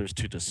to the others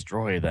to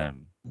destroy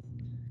them.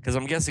 Because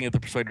I'm guessing if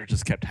the Persuader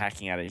just kept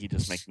hacking at it, he'd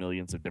just make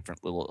millions of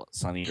different little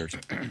Sun Eaters.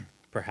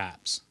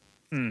 Perhaps.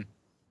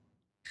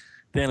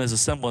 Then, as a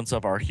semblance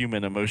of our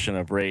human emotion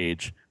of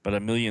rage, but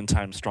 1,000,000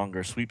 times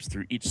stronger, sweeps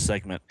through each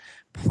segment,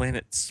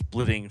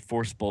 planet-splitting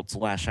force bolts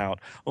lash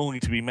out, only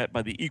to be met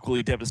by the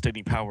equally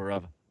devastating power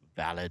of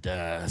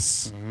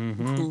Validus.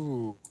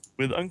 Ooh.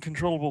 With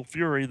uncontrollable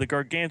fury, the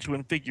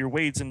gargantuan figure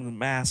wades into the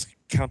mask,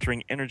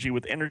 countering energy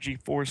with energy,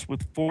 force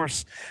with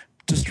force,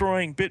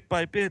 destroying bit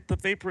by bit the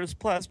vaporous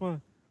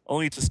plasma,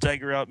 only to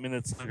stagger out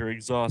minutes later,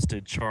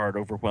 exhausted, charred,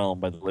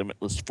 overwhelmed by the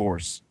limitless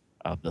force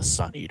of the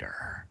Sun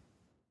Eater.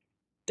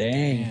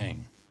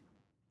 Dang.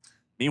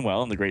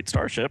 Meanwhile, in the Great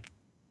Starship,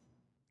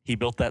 he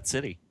built that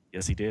city.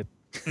 Yes, he did.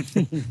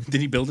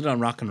 Did he build it on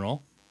rock and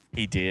roll?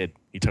 He did.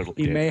 He totally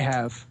He did. may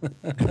have.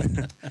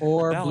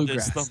 Or Validus,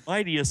 bluegrass. the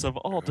mightiest of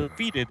all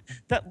defeated.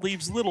 That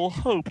leaves little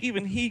hope.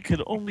 Even he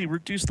could only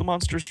reduce the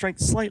monster's strength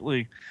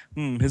slightly.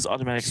 His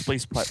automatic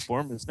space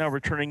platform is now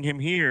returning him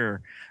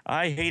here.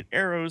 I hate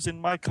arrows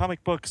in my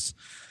comic books.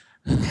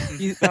 I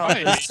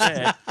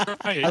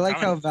like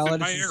how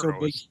Validus is so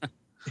big. arrows.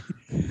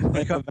 I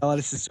like how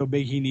Validus is so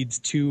big he needs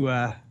two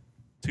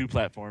 2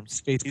 platforms.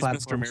 space He's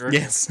platforms. Mr. Miracle.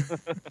 Yes.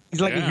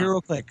 He's like a Yeah.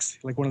 HeroClix,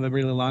 like one of the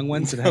really long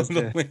ones that has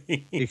the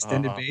Totally.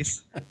 extended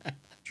base.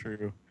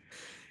 True.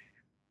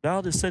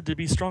 Valid is said to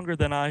be stronger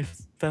than I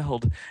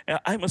felt.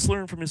 I must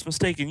learn from his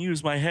mistake and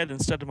use my head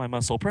instead of my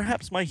muscle.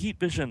 Perhaps my heat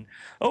vision.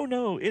 Oh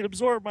no, it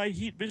absorbed my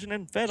heat vision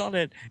and fed on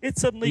it. It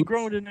suddenly Oops.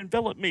 groaned and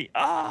enveloped me.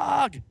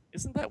 Ugh!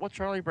 Isn't that what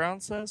Charlie Brown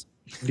says?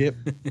 Yep.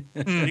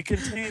 It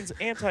contains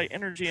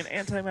anti-energy and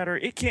antimatter.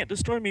 It can't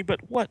destroy me,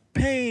 but what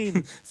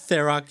pain!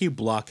 Therak, you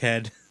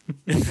blockhead.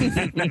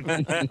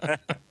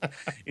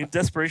 In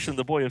desperation,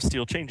 the boy of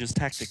steel changes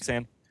tactics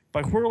and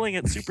By whirling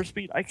at super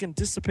speed, I can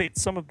dissipate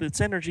some of its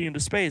energy into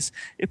space.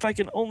 If I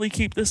can only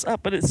keep this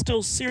up, but it's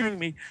still searing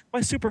me,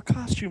 my super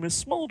costume is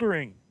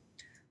smoldering.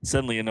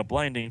 Suddenly, in a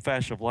blinding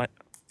flash of light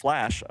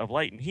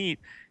and heat,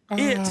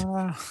 it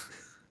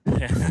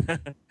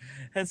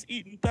has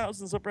eaten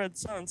thousands of red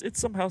suns. It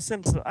somehow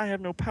sensed that I have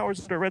no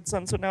powers under red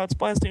sun, so now it's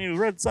blasting me with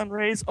red sun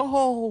rays.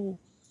 Oh,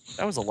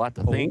 that was a lot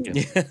to think.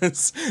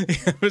 Yes,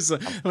 it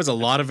was a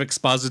lot of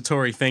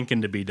expository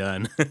thinking to be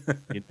done.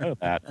 You know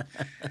that.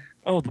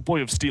 Oh, the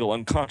boy of steel,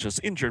 unconscious,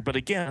 injured, but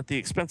again at the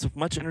expense of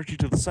much energy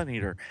to the Sun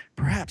Eater.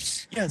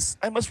 Perhaps, yes,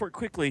 I must work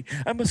quickly.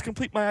 I must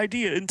complete my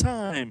idea in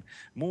time.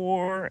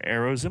 More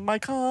arrows in my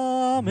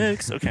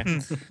comics.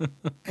 Okay.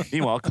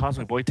 Meanwhile,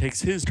 Cosmic Boy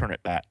takes his turn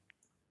at bat.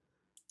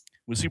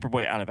 With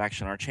Superboy out of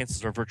action, our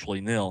chances are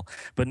virtually nil,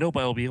 but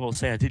nobody will be able to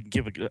say I didn't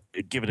give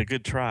it a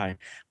good try.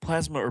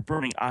 Plasma or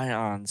burning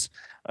ions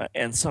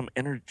and some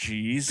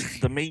energies,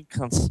 the main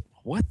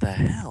what the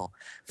hell?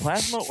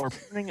 Plasma or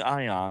burning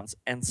ions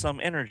and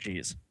some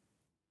energies.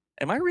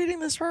 Am I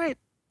reading this right?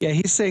 Yeah,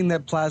 he's saying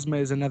that plasma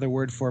is another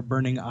word for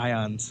burning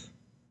ions.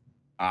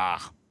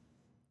 Ah,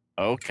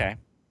 okay.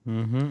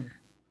 Mm-hmm.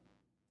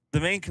 The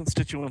main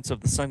constituents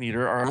of the Sun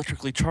Eater are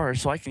electrically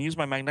charged, so I can use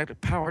my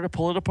magnetic power to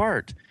pull it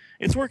apart.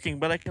 It's working,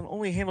 but I can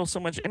only handle so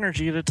much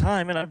energy at a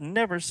time, and I've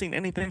never seen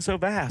anything so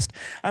vast.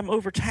 I'm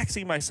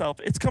overtaxing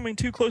myself. It's coming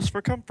too close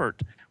for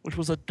comfort, which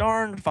was a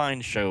darn fine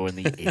show in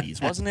the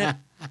 80s, wasn't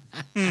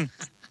it?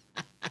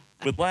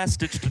 With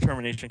last-ditch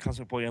determination,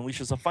 Cosmic Boy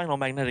unleashes a final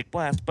magnetic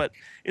blast, but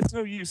it's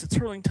no use. It's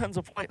hurling tons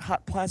of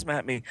white-hot plasma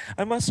at me.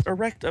 I must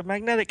erect a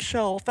magnetic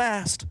shell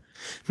fast.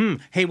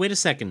 Hey, wait a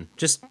second.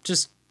 Just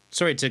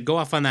sorry to go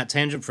off on that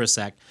tangent for a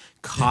sec.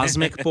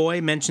 Cosmic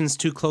Boy mentions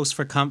Too Close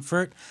for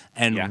Comfort,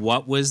 and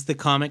what was the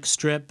comic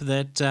strip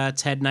that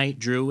Ted Knight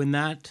drew in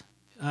that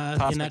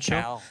show?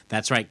 Cow.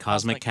 That's right,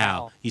 Cosmic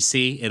Cow. You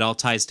see, it all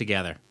ties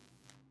together.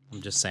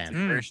 I'm just saying.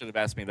 You should have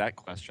asked me that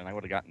question. I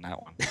would have gotten that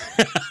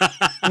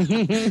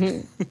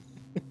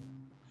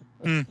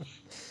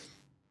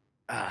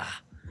one.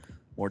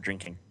 More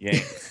drinking.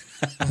 Yay.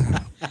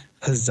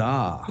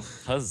 Huzzah.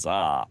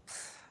 Huzzah.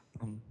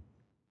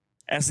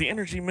 As the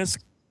energy mist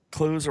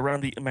close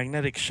around the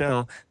magnetic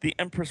shell, the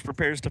Empress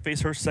prepares to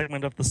face her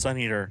segment of the Sun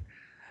Eater.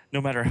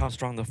 No matter how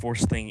strong the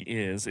force thing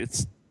is,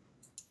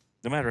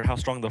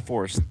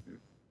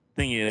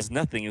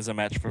 nothing is a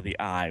match for the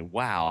eye.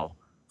 Wow.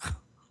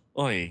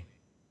 Oi.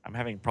 I'm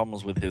having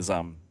problems with his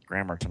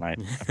grammar tonight,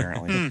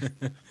 apparently.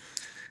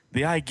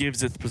 The eye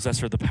gives its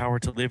possessor the power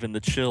to live in the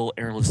chill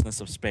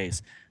airlessness of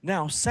space.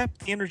 Now, sap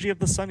the energy of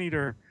the Sun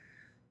Eater.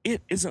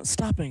 It isn't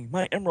stopping.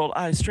 My emerald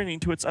eye straining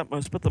to its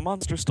utmost, but the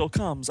monster still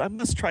comes. I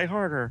must try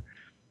harder.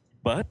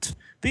 But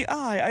the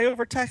eye, I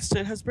overtaxed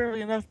it, has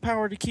barely enough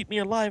power to keep me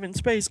alive in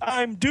space.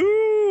 I'm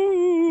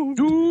doomed!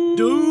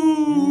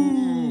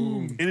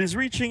 Doom! It is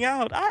reaching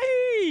out.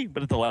 Aye!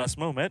 But at the last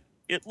moment,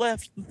 it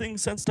left. The thing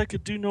sensed I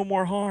could do no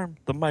more harm.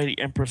 The mighty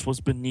Empress was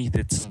beneath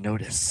its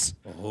notice.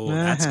 Oh,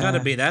 that's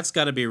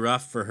gotta be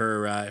rough for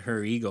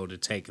her ego to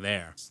take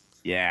there.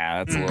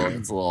 Yeah, that's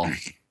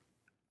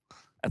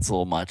a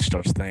little much,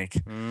 don't you think?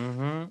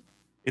 Mm-hmm.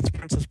 It's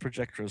Princess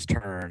Projectra's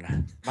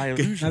turn. My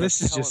illusion Now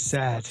this is just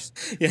sad.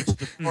 Yeah.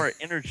 Before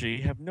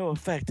energy have no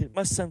effect. It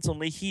must sense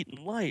only heat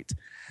and light.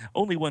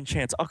 Only one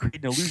chance. I'll create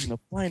an illusion of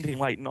blinding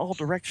light in all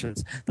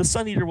directions. The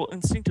Sun Eater will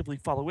instinctively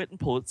follow it and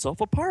pull itself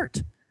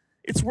apart.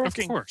 It's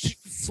working. Of course.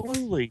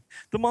 Slowly.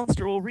 The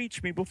monster will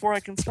reach me before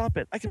I can stop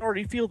it. I can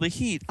already feel the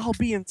heat. I'll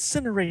be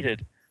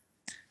incinerated.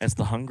 As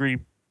the hungry,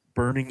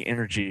 burning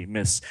energy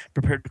mist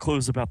prepared to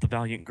close about the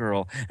valiant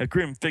girl, a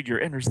grim figure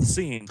enters the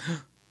scene.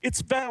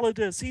 It's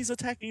Validus. He's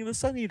attacking the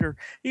Sun Eater.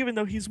 Even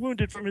though he's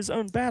wounded from his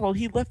own battle,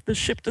 he left the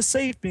ship to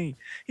save me.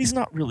 He's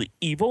not really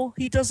evil.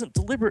 He doesn't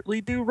deliberately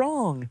do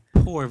wrong.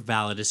 Poor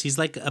Validus. He's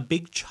like a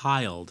big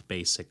child,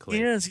 basically.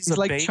 He is. He's a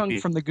like baby. Chunk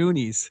from the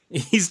Goonies.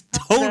 He's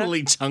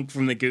totally Chunk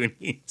from the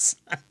Goonies.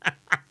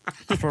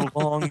 For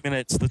long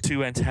minutes, the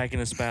two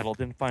antagonists battled,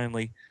 and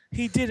finally,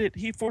 he did it.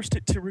 He forced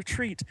it to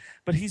retreat,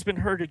 but he's been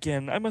hurt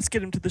again. I must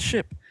get him to the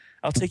ship.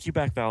 I'll take you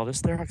back,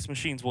 Validus. Therox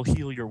machines will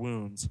heal your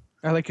wounds.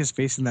 I like his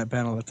face in that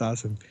panel. That's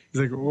awesome.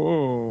 He's like,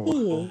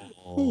 whoa.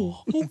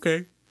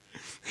 Okay.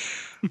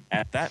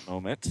 At that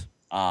moment,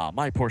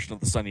 my portion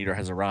of the Sun Eater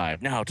has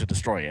arrived. Now to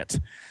destroy it.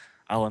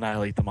 I'll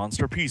annihilate the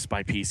monster piece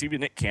by piece.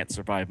 Even it can't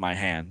survive my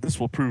hand. This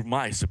will prove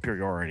my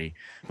superiority.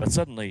 But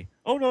suddenly,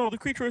 oh no, the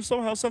creature has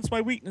somehow sensed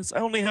my weakness. I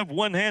only have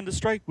one hand to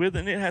strike with,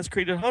 and it has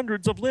created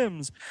hundreds of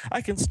limbs.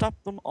 I can stop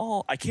them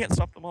all. I can't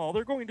stop them all.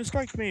 They're going to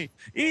strike me.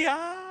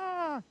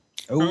 Yeah!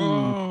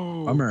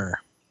 Oh, bummer.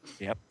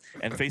 Yep.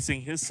 And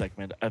facing his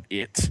segment of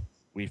it,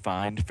 we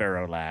find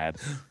Pharaoh Lad.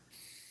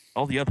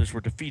 All the others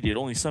were defeated.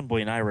 Only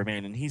Sunboy and I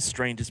remain, and he's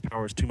strained his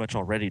powers too much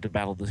already to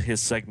battle his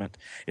segment.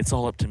 It's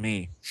all up to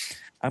me.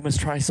 I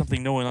must try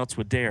something no one else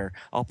would dare.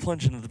 I'll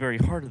plunge into the very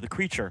heart of the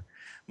creature.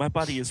 My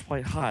body is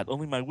white hot.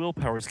 Only my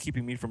willpower is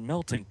keeping me from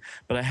melting.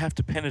 But I have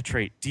to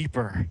penetrate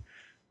deeper.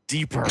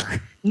 Deeper.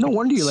 No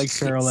wonder you like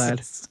Pharaoh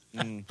Lad.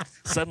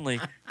 Suddenly,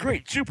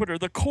 great Jupiter,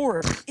 the core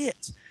of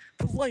it.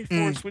 The life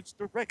force which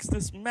directs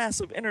this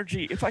massive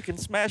energy. If I can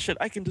smash it,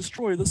 I can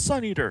destroy the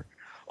Sun Eater.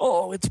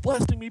 Oh, it's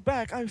blasting me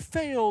back. I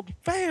failed.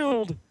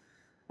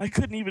 I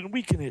couldn't even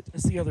weaken it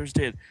as the others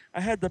did.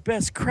 I had the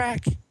best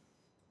crack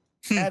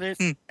at it,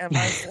 and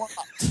I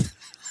flopped.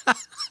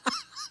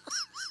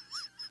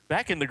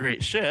 Back in the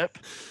great ship,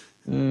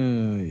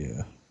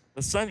 Yeah.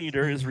 the Sun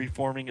Eater is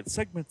reforming its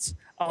segments.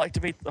 I'll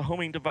activate the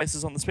homing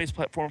devices on the space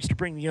platforms to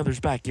bring the others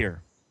back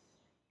here.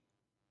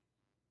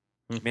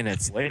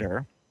 Minutes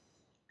later,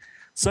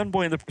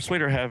 Sunboy and the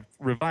Persuader have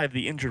revived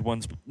the injured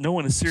ones, but no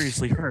one is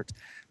seriously hurt.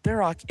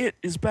 Tharok, it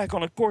is back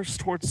on a course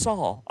towards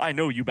Sol. I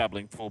know, you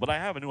babbling fool, but I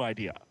have a new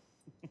idea.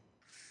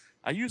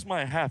 I use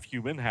my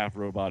half-human,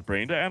 half-robot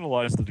brain to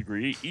analyze the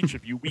degree each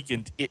of you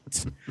weakened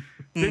it.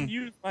 Then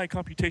use my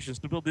computations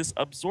to build this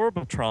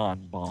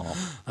Absorbatron bomb.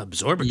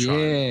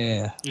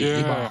 Absorbatron.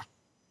 Yeah.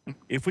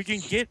 If we can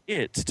get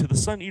it to the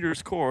Sun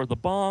Eater's core, the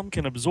bomb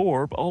can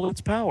absorb all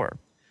its power.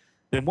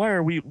 Then why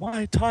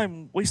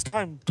waste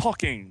time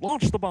talking?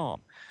 Launch the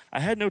bomb. I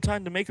had no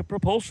time to make a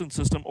propulsion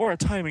system or a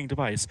timing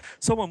device.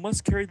 Someone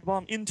must carry the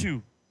bomb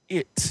into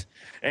it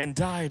and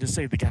die to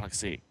save the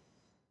galaxy.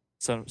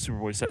 So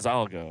Superboy says,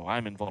 I'll go.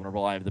 I'm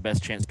invulnerable. I have the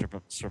best chance to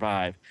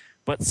survive.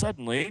 But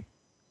suddenly,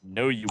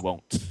 no, you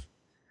won't.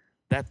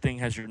 That thing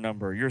has your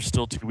number. You're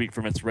still too weak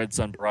from its red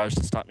sun barrage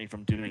to stop me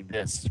from doing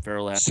this.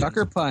 Pharaoh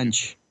Sucker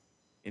punch.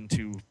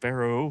 into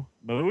Pharaoh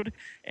mode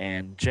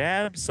and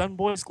jab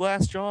Sunboy's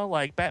glass jaw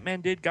like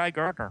Batman did Guy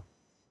Gardner.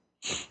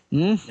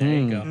 There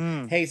you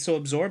go. Hey, so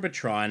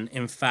Absorbatron,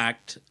 in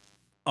fact,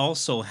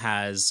 also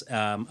has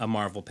a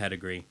Marvel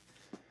pedigree.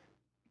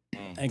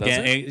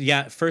 Again,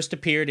 yeah, first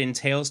appeared in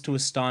Tales to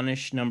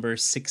Astonish number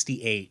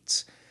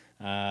 68.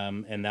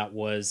 And that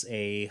was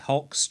a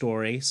Hulk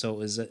story. So it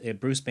was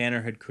Bruce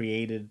Banner had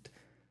created...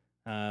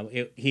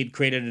 he'd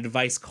created a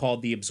device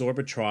called the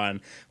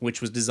Absorbatron,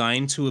 which was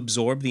designed to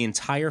absorb the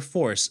entire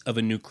force of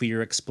a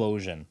nuclear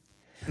explosion.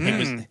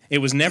 It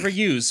was never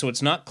used, so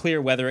it's not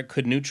clear whether it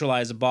could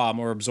neutralize a bomb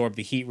or absorb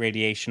the heat,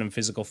 radiation, and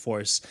physical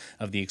force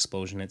of the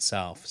explosion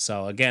itself.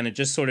 So again, it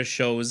just sort of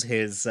shows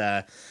his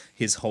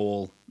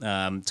whole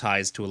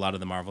ties to a lot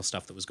of the Marvel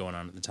stuff that was going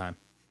on at the time.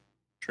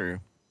 True.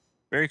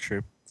 Very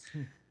true.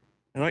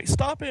 And like,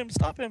 stop him.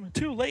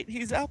 Too late.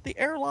 He's out the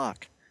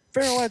airlock.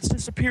 Pharaoh has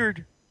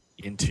disappeared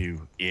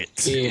into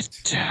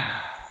it.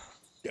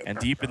 And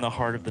deep in the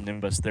heart of the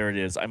Nimbus, there it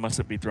is. I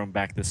mustn't be thrown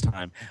back this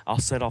time. I'll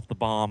set off the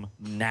bomb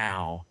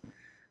now.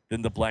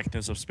 Then the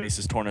blackness of space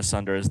is torn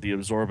asunder as the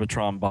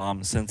Absorbatron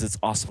bomb sends its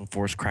awesome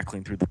force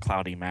crackling through the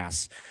cloudy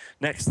mass.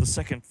 Next, the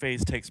second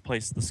phase takes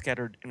place. The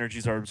scattered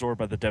energies are absorbed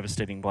by the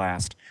devastating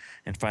blast.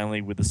 And finally,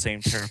 with the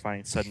same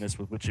terrifying suddenness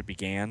with which it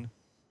began,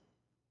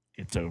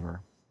 it's over.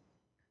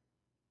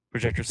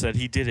 Projector said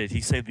he did it.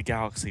 He saved the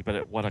galaxy, but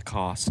at what a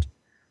cost.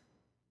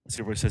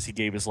 Superboy says he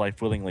gave his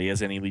life willingly,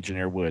 as any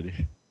Legionnaire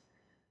would.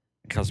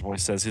 Cosmoboy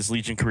says his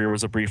Legion career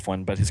was a brief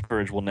one, but his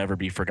courage will never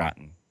be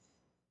forgotten.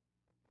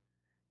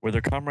 With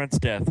their comrade's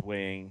death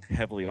weighing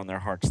heavily on their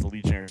hearts, the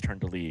Legionnaires turn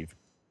to leave.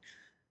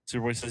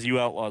 Superboy says you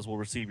outlaws will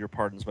receive your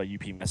pardons by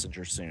UP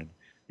messenger soon.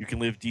 You can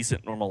live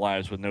decent, normal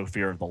lives with no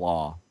fear of the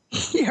law.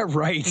 Yeah,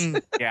 right.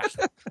 Yeah,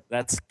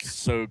 that's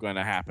so going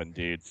to happen,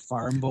 dude.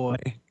 Farm boy.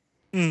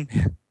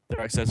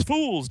 Tharok says,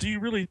 fools, do you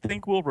really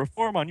think we'll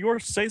reform on your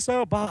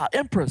say-so? Bah,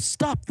 Empress,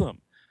 stop them.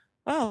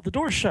 Ah, the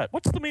door's shut.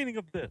 What's the meaning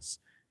of this?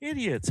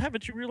 Idiots,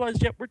 haven't you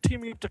realized yet we're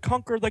teaming up to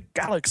conquer the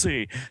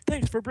galaxy?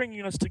 Thanks for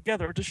bringing us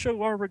together. To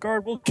show our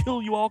regard, we'll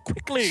kill you all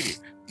quickly.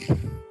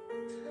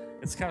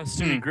 It's kind of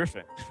Stewie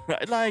Griffin.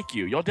 I like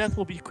you. Your death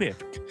will be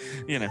quick.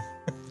 You know.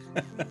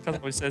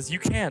 Cosmoboy says, you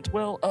can't.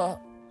 Well,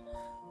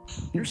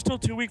 you're still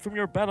too weak from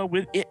your battle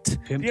with it.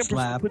 Pimp The Empress will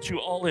slap. put you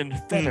all in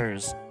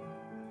feathers.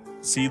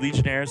 See,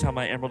 Legionnaires, how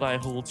my Emerald Eye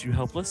holds you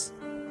helpless?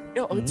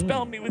 It's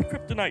bound me with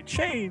kryptonite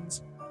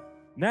chains.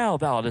 Now,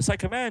 Validus, I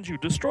command you,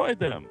 destroy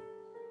them.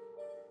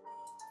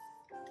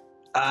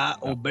 I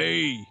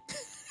obey.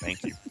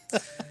 Thank you.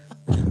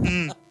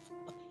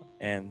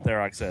 And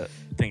Tharok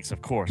thinks,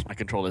 of course, my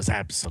control is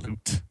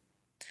absolute.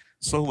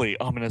 Slowly,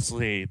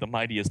 ominously, the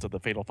mightiest of the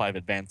Fatal Five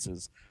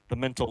advances. The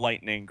mental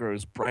lightning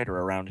grows brighter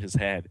around his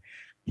head.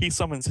 He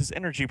summons his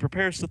energy,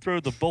 prepares to throw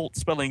the bolt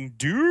spelling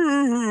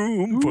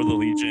doom for the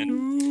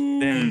Legion.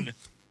 Then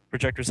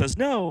Projector says,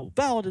 no,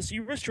 Validus,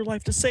 you risked your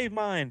life to save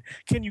mine.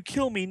 Can you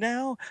kill me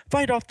now?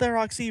 Fight off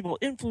Tharok's evil.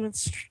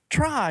 Influence,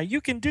 try.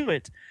 You can do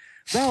it.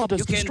 Validus,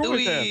 You can destroy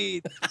do them.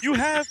 it. You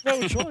have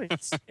no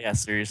choice. Yeah,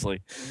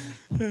 seriously.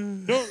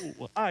 No,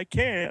 I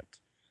can't.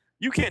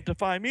 You can't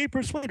defy me.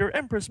 Persuader,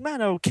 Empress,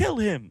 Mano, kill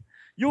him.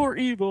 You're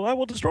evil. I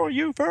will destroy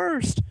you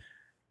first.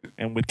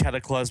 And with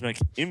cataclysmic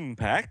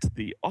impact,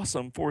 the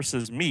awesome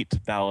forces meet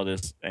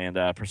Validus and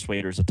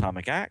Persuader's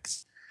atomic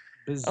axe.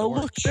 Oh,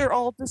 look, they're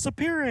all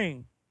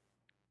disappearing.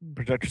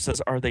 Projector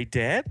says, are they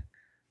dead?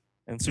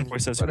 And Superboy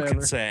says, who can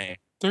Whatever. say?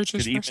 They're Could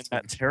just even messed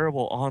that up.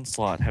 terrible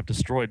onslaught have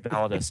destroyed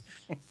Validus?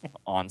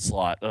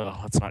 Onslaught. Ugh,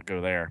 let's not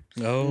go there.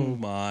 Oh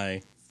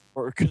my.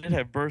 Or could it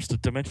have burst a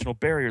dimensional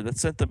barrier that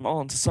sent them all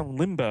into some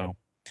limbo?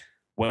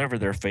 Whatever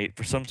their fate,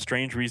 for some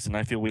strange reason,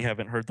 I feel we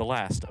haven't heard the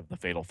last of the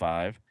Fatal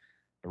Five.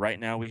 But right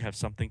now, we have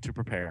something to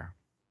prepare.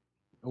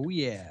 Oh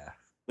yeah.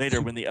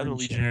 Later, when the other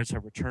Friendship. Legionnaires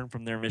have returned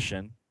from their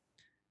mission,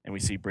 and we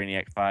see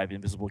Brainiac 5,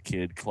 Invisible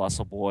Kid,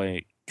 Colossal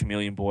Boy,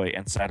 Chameleon Boy,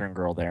 and Saturn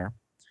Girl there,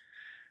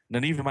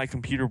 not even my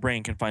computer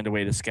brain can find a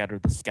way to scatter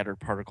the scattered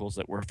particles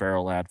that were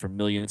Pharaoh Lad from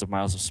millions of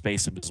miles of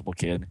space, Invisible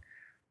Kid.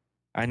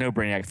 I know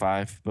Brainiac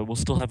 5, but we'll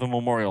still have a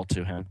memorial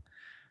to him.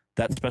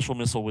 That special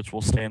missile which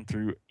will stand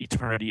through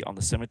eternity on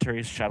the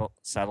cemetery's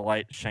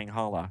satellite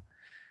Shanghala,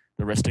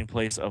 the resting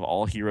place of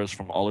all heroes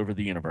from all over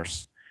the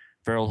universe.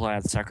 Pharaoh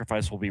Lad's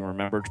sacrifice will be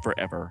remembered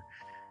forever.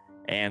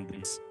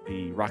 And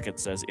the rocket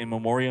says, "In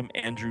memoriam,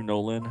 Andrew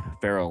Nolan,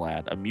 Pharaoh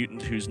Lad, a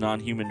mutant whose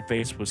non-human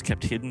face was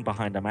kept hidden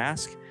behind a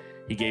mask.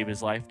 He gave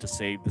his life to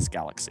save this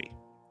galaxy."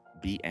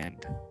 The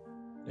end.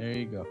 There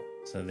you go.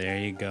 So there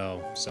you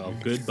go. So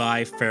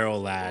goodbye, Pharaoh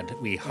Lad.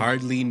 We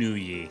hardly knew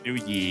ye. New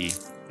ye.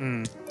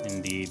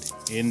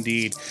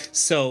 Indeed.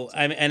 So,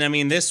 I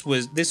mean, this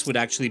would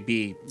actually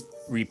be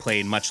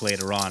replayed much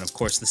later on. Of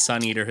course, the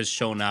Sun Eater has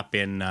shown up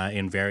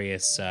in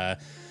various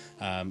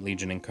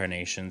Legion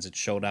incarnations. It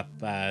showed up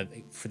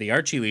for the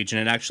Archie Legion.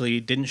 It actually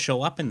didn't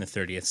show up in the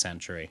 30th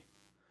century.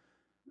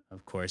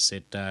 Of course,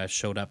 it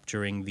showed up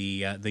during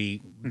the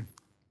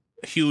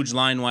huge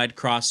line-wide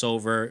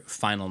crossover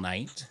Final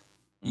Night.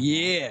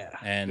 Yeah.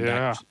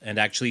 And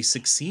actually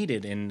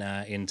succeeded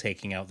in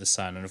taking out the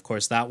Sun. And of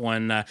course, that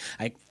one,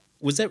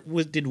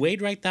 did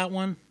Wade write that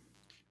one?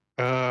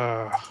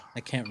 I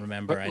can't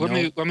remember. Let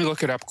me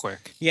look it up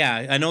quick.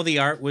 Yeah, I know the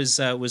art was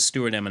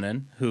Stuart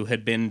Eminem, who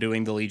had been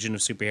doing the Legion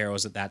of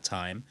Superheroes at that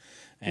time,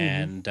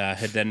 and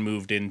had then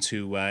moved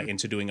into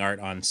doing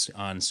art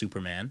on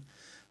Superman.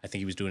 I think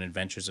he was doing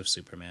Adventures of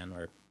Superman,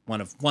 or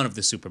one of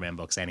the Superman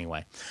books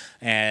anyway,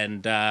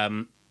 and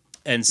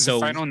so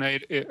The Final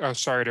Night.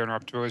 Sorry to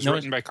interrupt. It was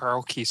written by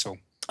Carl Kiesel.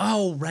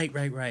 Oh, right.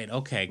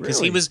 Okay,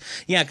 because Really?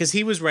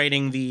 he was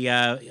writing the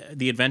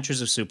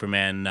Adventures of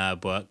Superman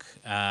book.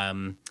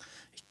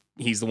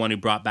 He's the one who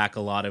brought back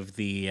a lot of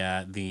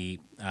the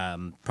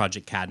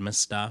Project Cadmus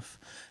stuff,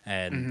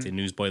 and the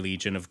Newsboy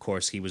Legion. Of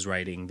course, he was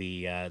writing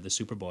the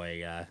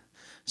Superboy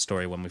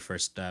story when we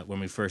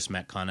first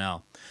met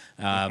Connell.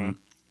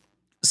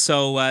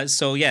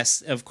 So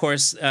yes, of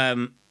course,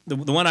 the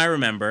one I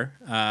remember.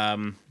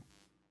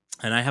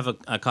 And I have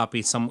a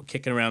copy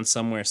kicking around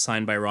somewhere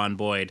signed by Ron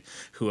Boyd,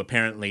 who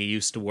apparently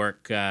used to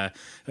work or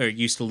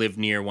used to live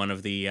near one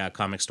of the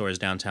comic stores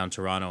downtown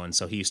Toronto, and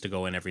so he used to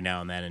go in every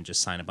now and then and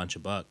just sign a bunch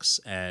of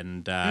books.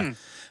 And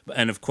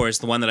of course,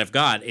 the one that I've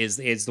got is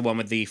the one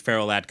with the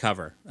Pharaoh Lad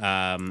cover.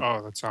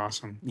 Oh, that's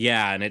awesome.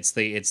 Yeah, and it's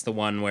the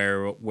one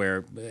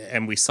where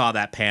and we saw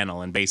that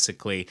panel, and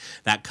basically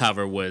that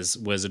cover was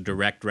a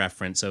direct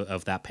reference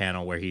of that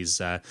panel where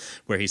he's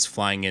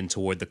flying in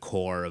toward the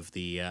core of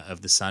the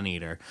Sun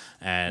Eater.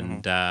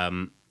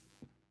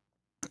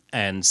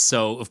 And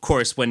so, of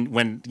course,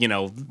 when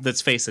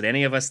let's face it,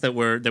 any of us that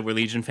were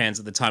Legion fans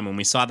at the time, when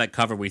we saw that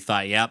cover, we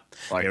thought,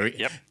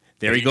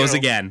 there he goes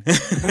again.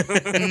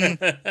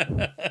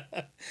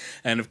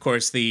 And of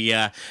course,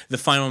 the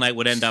Final Night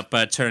would end up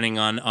turning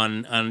on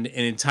an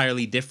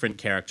entirely different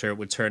character. It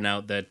would turn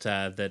out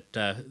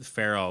that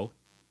Pharaoh,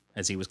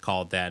 as he was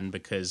called then,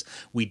 because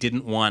we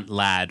didn't want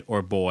Lad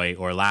or Boy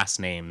or last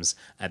names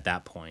at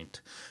that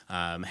point.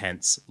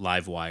 Hence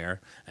Livewire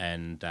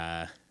and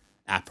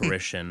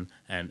Apparition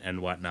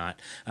and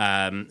whatnot.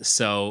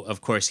 So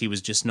of course he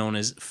was just known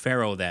as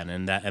Pharaoh then,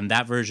 and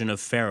that version of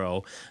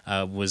Pharaoh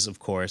was of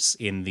course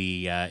in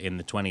the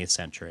 20th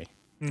century.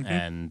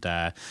 And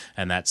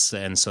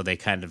so they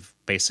kind of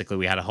basically,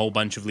 we had a whole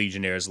bunch of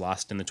Legionnaires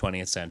lost in the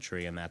 20th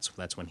century, and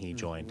that's when he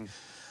joined.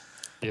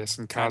 Yes,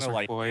 and Cosmic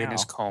like Boy in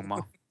his now.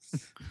 coma.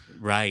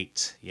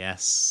 Right.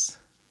 Yes,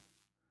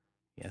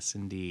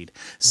 indeed.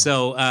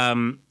 So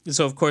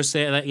of course,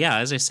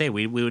 as I say,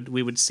 we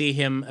would see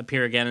him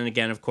appear again and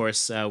again. Of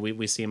course,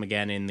 we see him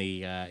again in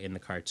the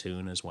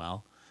cartoon as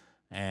well,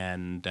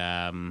 and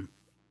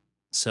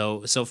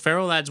so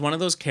Pharaoh Lad's one of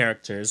those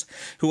characters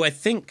who I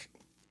think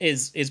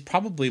is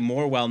probably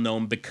more well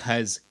known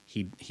because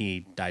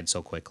he died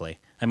so quickly.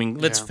 I mean,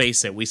 let's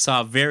face it. We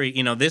saw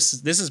this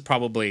is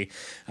probably,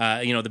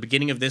 the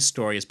beginning of this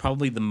story is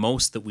probably the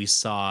most that we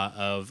saw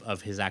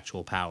of his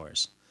actual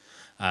powers.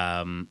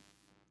 I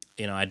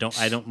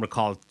don't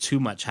recall too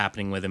much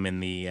happening with him in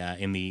the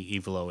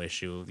Evilo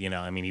issue.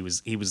 I mean, he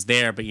was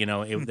there, but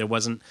there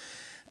wasn't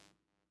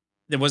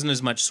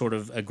as much sort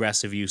of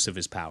aggressive use of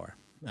his power.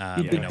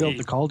 He built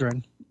the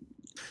cauldron.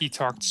 He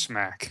talked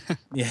smack.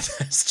 Yeah,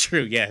 that's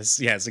true. Yes,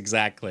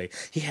 exactly.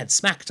 He had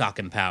smack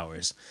talking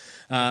powers.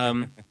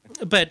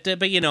 But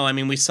I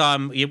mean, we saw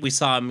him,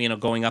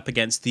 going up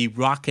against the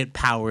rocket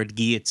powered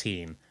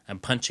guillotine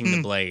and punching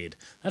the blade.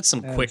 That's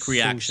some quick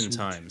reaction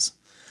times,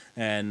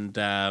 and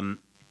but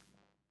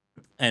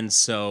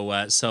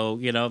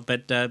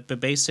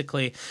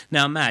basically,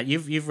 now Matt,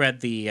 you've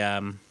read the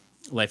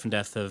Life and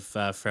Death of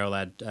Pharaoh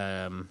Lad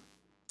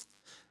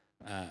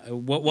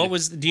What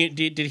was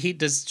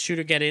does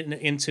Shooter get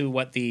into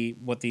what the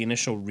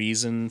initial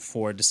reason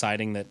for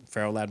deciding that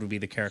Pharaoh Lad would be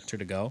the character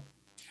to go?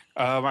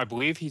 I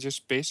believe he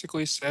just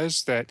basically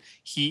says that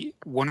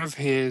one of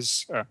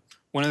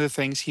the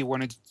things he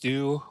wanted to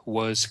do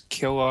was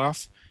kill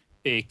off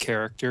a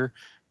character,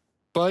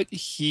 but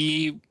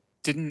he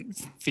didn't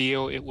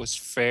feel it was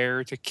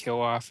fair to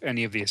kill off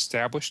any of the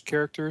established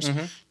characters.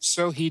 Mm-hmm.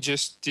 So he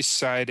just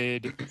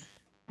decided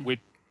which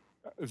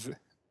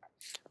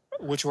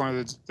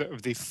one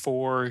of the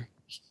four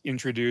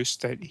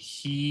introduced that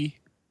he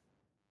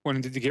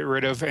wanted to get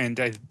rid of. And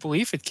I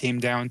believe it came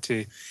down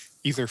to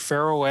either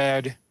Pharaoh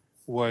Lad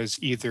was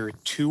either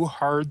too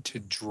hard to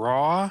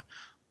draw,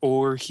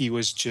 or he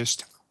was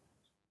just...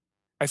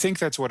 I think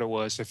that's what it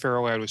was. The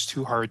Pharaoh Lad was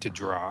too hard to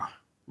draw.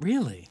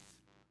 Really?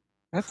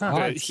 That's Huh.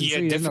 odd. He since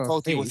had he didn't have a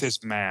difficulty with face.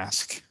 his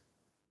mask.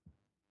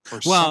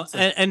 Or Well,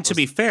 something. and to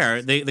be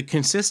fair, the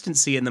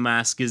consistency in the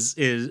mask is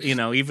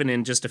even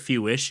in just a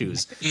few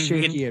issues.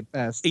 shaky at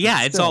best. Yeah,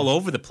 but it's still. all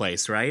over the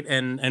place, right?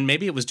 And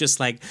maybe it was just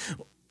like,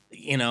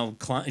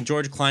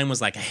 George Klein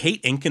was like, I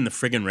hate inking the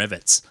friggin'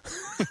 rivets.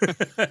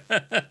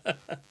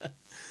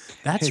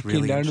 That's It really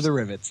came down to interesting. the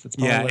rivets. That's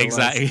probably Yeah, what it was.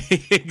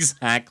 exactly.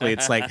 Exactly.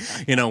 It's like,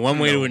 one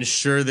way to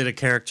ensure that a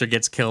character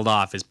gets killed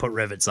off is put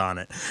rivets on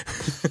it.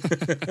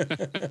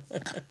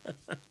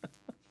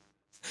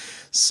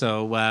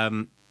 So,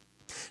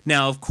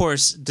 now, of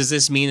course, does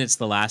this mean it's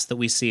the last that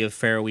we see of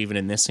Pharaoh even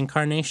in this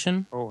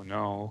incarnation? Oh,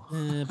 no.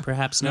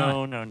 Perhaps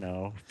not.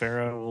 No.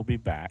 Pharaoh will be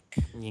back.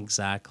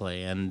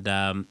 Exactly. And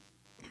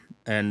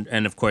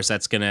of course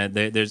that's gonna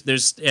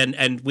there's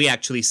and we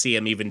actually see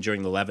him even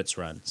during the Levitz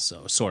run,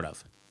 so sort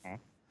of.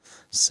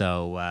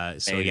 So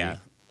Maybe. yeah,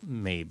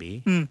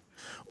 maybe,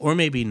 or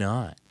maybe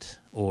not,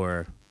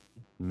 or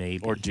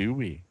maybe, Or do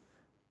we?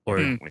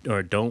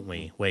 or don't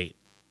we? Wait,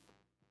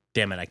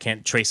 damn it! I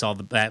can't trace all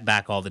the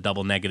back all the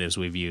double negatives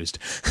we've used.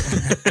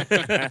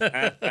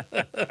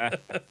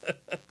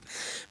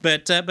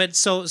 But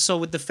so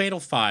with the Fatal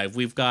Five,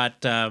 we've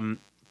got.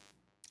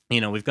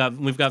 We've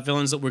got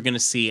villains that we're going to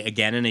see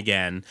again and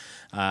again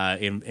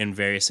in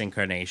various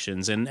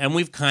incarnations, and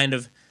we've kind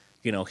of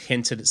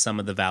hinted at some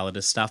of the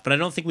Validus stuff, but I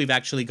don't think we've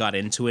actually got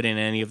into it in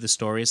any of the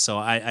stories. So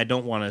I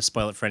don't want to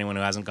spoil it for anyone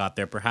who hasn't got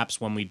there. Perhaps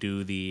when we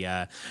do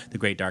the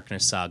Great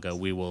Darkness Saga,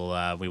 we will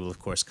of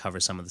course cover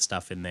some of the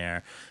stuff in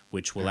there,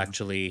 which will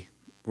actually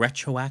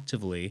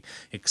retroactively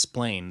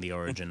explain the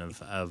origin of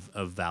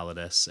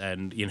Validus,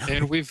 and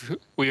And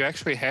we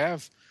actually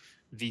have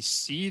the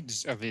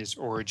seeds of his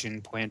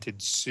origin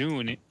planted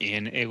soon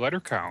in a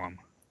letter column.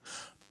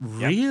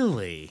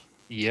 really.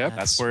 Yep.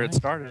 That's where it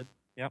started.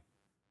 Yep.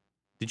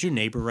 Did your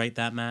neighbor write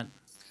that, Matt?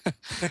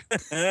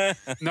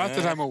 Not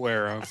that I'm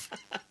aware of.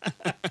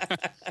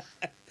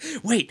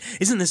 Wait,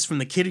 isn't this from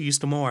the kid who used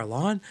to mow our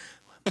lawn?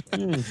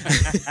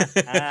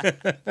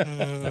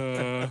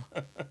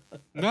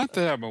 Not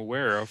that I'm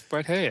aware of,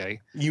 but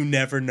hey. You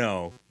never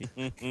know.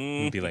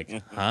 You'd be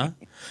like, huh?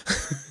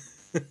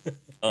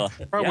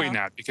 Probably Yeah.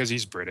 not, because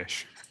he's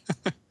British.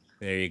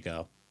 There you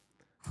go.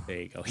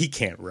 He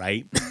can't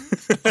write.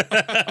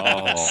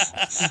 Oh.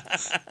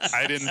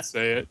 I didn't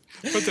say it.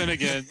 But then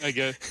again, I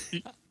guess...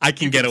 I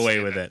can you get can away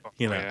say with that.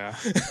 it,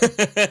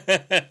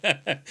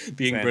 Yeah.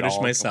 Being Send British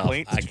all myself,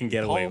 complaints I can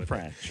get to away Paul with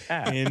French it.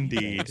 at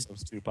Indeed.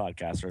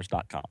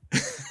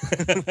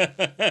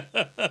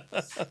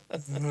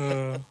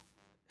 those2podcaster.com.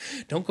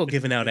 Don't go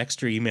giving out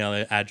extra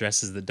email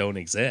addresses that don't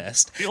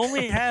exist. We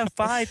only have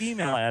 5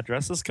 email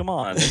addresses. Come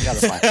on. We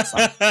gotta find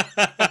some.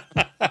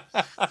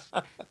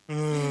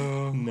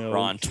 No, We're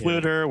on kidding.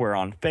 Twitter. We're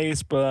on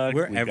Facebook.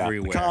 We're we've got the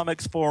everywhere.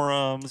 comics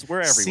forums.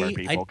 We're everywhere, See,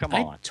 people. Come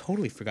I on.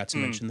 totally forgot to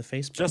mention the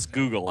Facebook. Just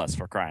Google us,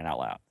 for crying out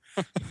loud.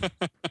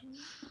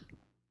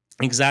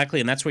 Exactly,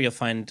 and that's where you'll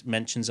find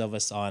mentions of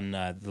us on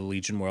the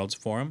Legion Worlds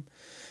forum,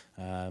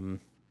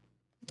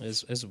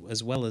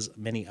 as well as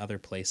many other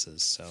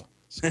places. So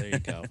there you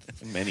go.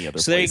 And many other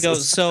So there you go.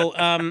 places.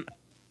 So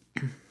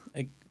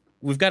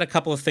we've got a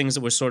couple of things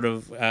that we're sort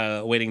of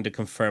waiting to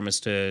confirm as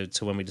to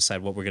when we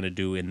decide what we're going to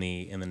do in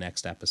the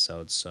next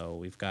episode. So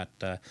we've got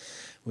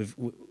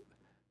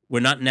we're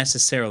not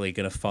necessarily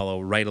going to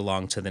follow right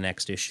along to the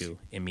next issue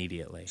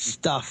immediately.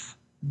 Stuff.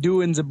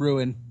 Doings a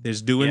brewing.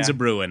 There's doings Yeah. a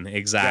brewing, Got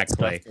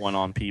exactly. stuff going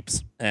on,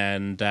 peeps.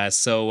 And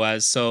so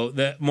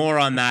the more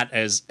on that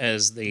as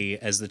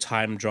the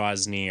time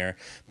draws near,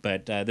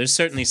 but there's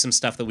certainly some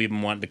stuff that we've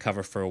been wanting to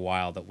cover for a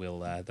while that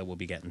we'll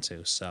be getting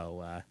to.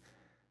 So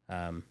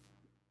there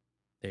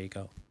you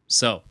go.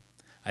 So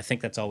I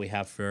think that's all we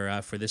have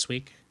for this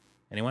week.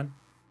 Anyone?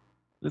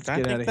 Let's I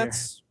get think out of here.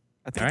 that's.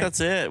 I think All right. that's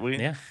it. We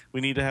Yeah.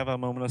 need to have a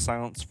moment of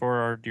silence for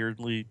our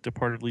dearly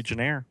departed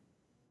Legionnaire.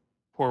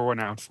 Pour one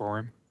out for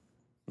him.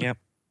 Yep.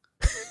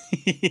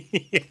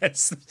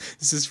 Yes.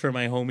 This is for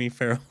my homie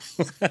Pharaoh.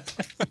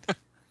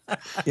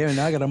 Yeah,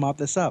 now I gotta mop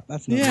this up.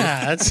 That's not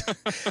Yeah, that's.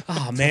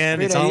 Oh man,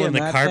 Great it's all idea, in the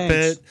Matt.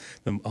 carpet.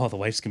 The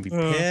wife's gonna be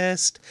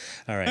pissed.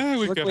 All right.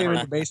 We've got Luckily, we're in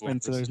hard the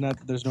basement, so floors.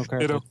 there's no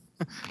carpet.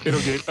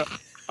 It'll get.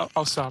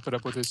 I'll sop it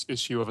up with this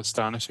issue of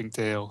Astonishing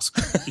Tales.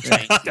 You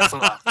can't get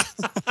locked.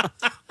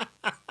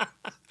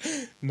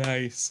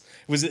 Nice.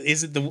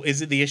 Is it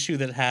the issue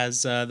that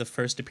has the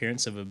first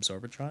appearance of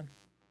Absorbitron?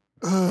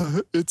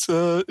 It's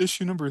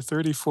issue number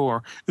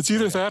 34. It's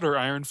either that or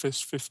Iron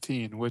Fist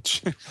 15,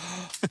 which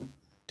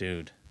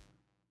Dude,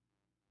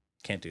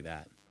 can't do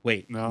that.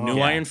 Wait, No. new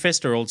Yeah. Iron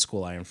Fist or old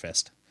school Iron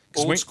Fist?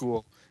 'Cause old we're-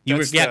 school. You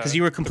were That's because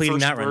you were the completing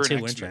first that run Burn too,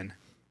 weren't you? X-Men.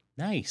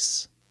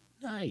 Nice.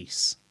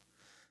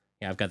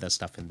 Yeah, I've got that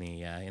stuff in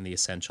the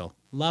essential.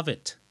 Love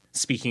it.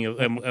 Speaking of,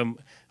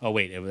 oh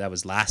wait, that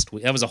was last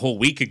week. That was a whole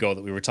week ago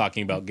that we were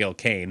talking about Gil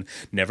Kane.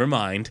 Never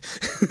mind.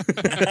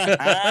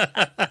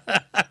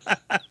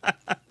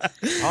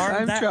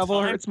 Time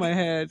travel hurts my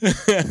head.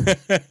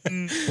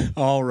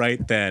 All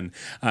right then.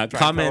 Comment.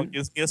 Comment.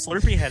 Is a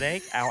Slurpee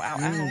headache. Ow, ow,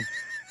 ow.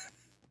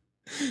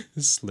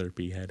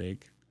 Slurpee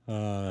headache.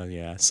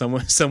 Yeah.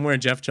 Somewhere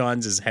Jeff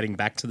Johns is heading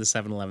back to the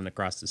 7-Eleven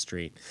across the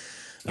street.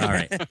 All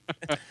right.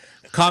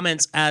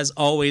 Comments, as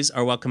always,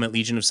 are welcome at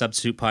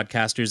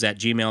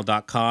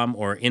legionofsubstitutepodcasters@gmail.com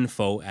or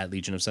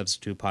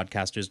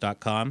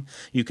info@legionofsubstitutepodcasters.com.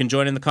 You can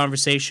join in the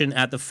conversation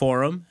at the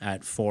forum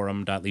at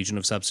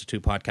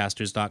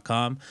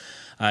forum.legionofsubstitutepodcasters.com.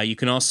 You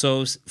can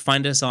also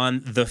find us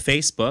on the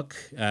Facebook.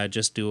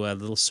 Just do a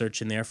little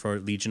search in there for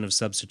Legion of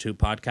Substitute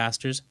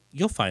Podcasters.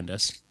 You'll find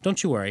us.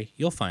 Don't you worry.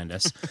 You'll find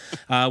us.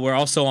 We're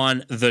also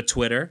on the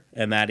Twitter,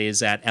 and that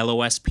is at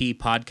LOSP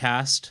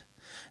Podcast.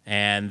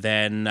 And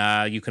then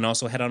you can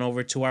also head on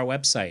over to our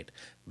website,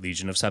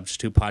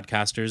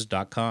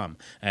 legionofsubstitutepodcasters.com.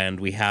 And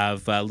we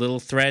have little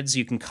threads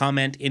you can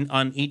comment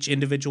on each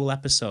individual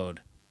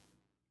episode.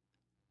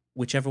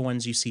 Whichever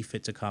ones you see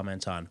fit to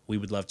comment on. We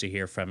would love to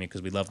hear from you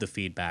because we love the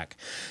feedback.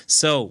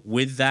 So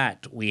with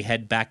that, we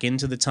head back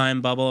into the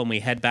time bubble and we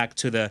head back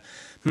to the,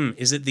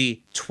 is it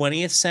the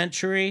 20th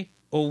century?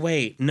 Oh,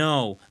 wait,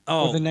 no.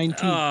 Oh, Or the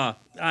 19th.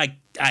 I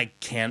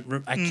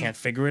can't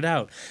figure it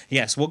out.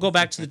 Yes, we'll go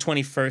back to the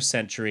 21st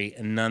century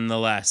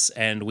nonetheless,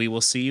 and we will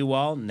see you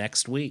all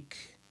next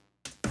week.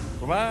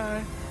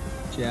 Bye-bye.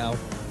 Ciao.